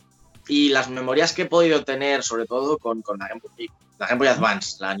 Y las memorias que he podido tener, sobre todo con la Game Boy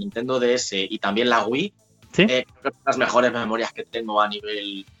Advance, la Nintendo DS y también la Wii, ¿sí? Creo que son las mejores memorias que tengo a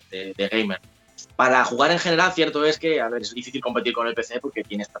nivel de gamer. Para jugar en general, cierto es que, a ver, es difícil competir con el PC porque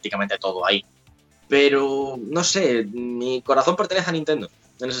tienes prácticamente todo ahí. Pero, no sé, mi corazón pertenece a Nintendo,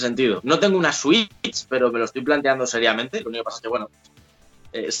 en ese sentido. No tengo una Switch, pero me lo estoy planteando seriamente. Lo único que pasa es que, bueno,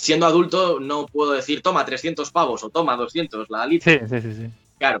 siendo adulto no puedo decir, toma 300 pavos o toma 200 la Lite. Sí.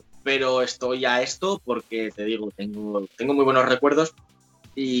 Claro, pero estoy a esto porque, te digo, tengo muy buenos recuerdos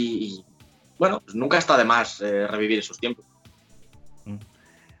y bueno, pues nunca está de más revivir esos tiempos.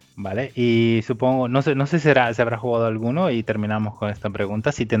 Vale, y supongo, no sé si se habrá jugado alguno, y terminamos con esta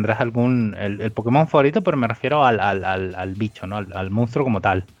pregunta, si tendrás algún, el Pokémon favorito, pero me refiero al bicho, ¿no? Al monstruo como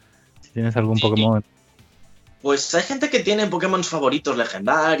tal. Si tienes algún Pokémon. Pues hay gente que tiene Pokémon favoritos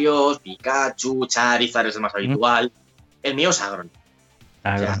legendarios, Pikachu, Charizard es el más habitual. El mío es Aggron.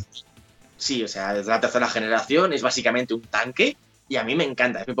 Sí, o sea, es de la tercera generación, es básicamente un tanque y a mí me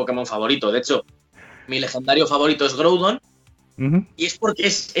encanta, es mi Pokémon favorito. De hecho, mi legendario favorito es Groudon. Y es porque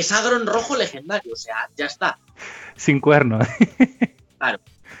es Aggron rojo legendario, o sea, ya está. Sin cuernos. Claro.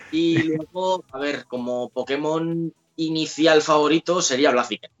 Y luego, a ver, como Pokémon inicial favorito sería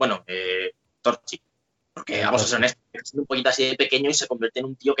Blaziken. Bueno, Torchic. Porque, vamos a ser honestos, es un poquito así de pequeño y se convierte en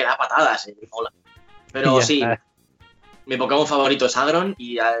un tío que da patadas. Mola. Pero sí, Mi Pokémon favorito es Agron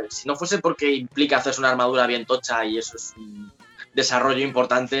y si no fuese porque implica hacerse una armadura bien tocha y eso es un desarrollo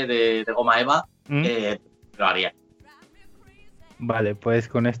importante de Goma Eva, lo haría. Vale, pues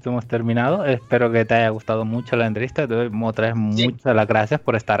con esto hemos terminado. Espero que te haya gustado mucho la entrevista. Te doy otra vez muchas las gracias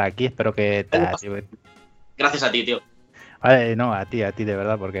por estar aquí. Espero que te haya divertido. Gracias a ti, tío. Vale, no, a ti de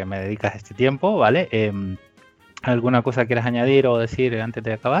verdad, porque me dedicas este tiempo, ¿vale? ¿Alguna cosa quieras añadir o decir antes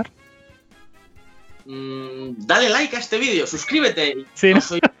de acabar? Dale like a este vídeo, suscríbete. Sí, no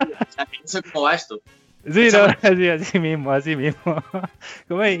sé cómo va esto. Sí, no, así mismo.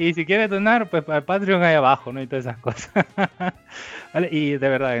 Y si quieres donar, pues al Patreon ahí abajo, ¿no? Y todas esas cosas. Vale, y de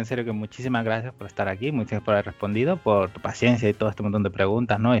verdad, en serio, que muchísimas gracias por estar aquí, muchas gracias por haber respondido, por tu paciencia y todo este montón de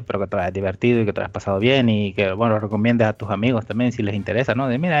preguntas, ¿no? Y espero que te hayas divertido y que te hayas pasado bien y que, bueno, lo recomiendes a tus amigos también si les interesa, ¿no?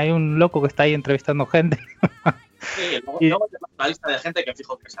 De mira, hay un loco que está ahí entrevistando gente. Sí, luego te paso una lista de gente que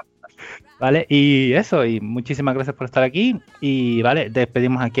fijo que se apunta. Vale, y eso, y muchísimas gracias por estar aquí. Y vale,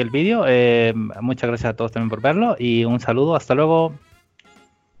 despedimos aquí el vídeo. Muchas gracias a todos también por verlo. Y un saludo, hasta luego.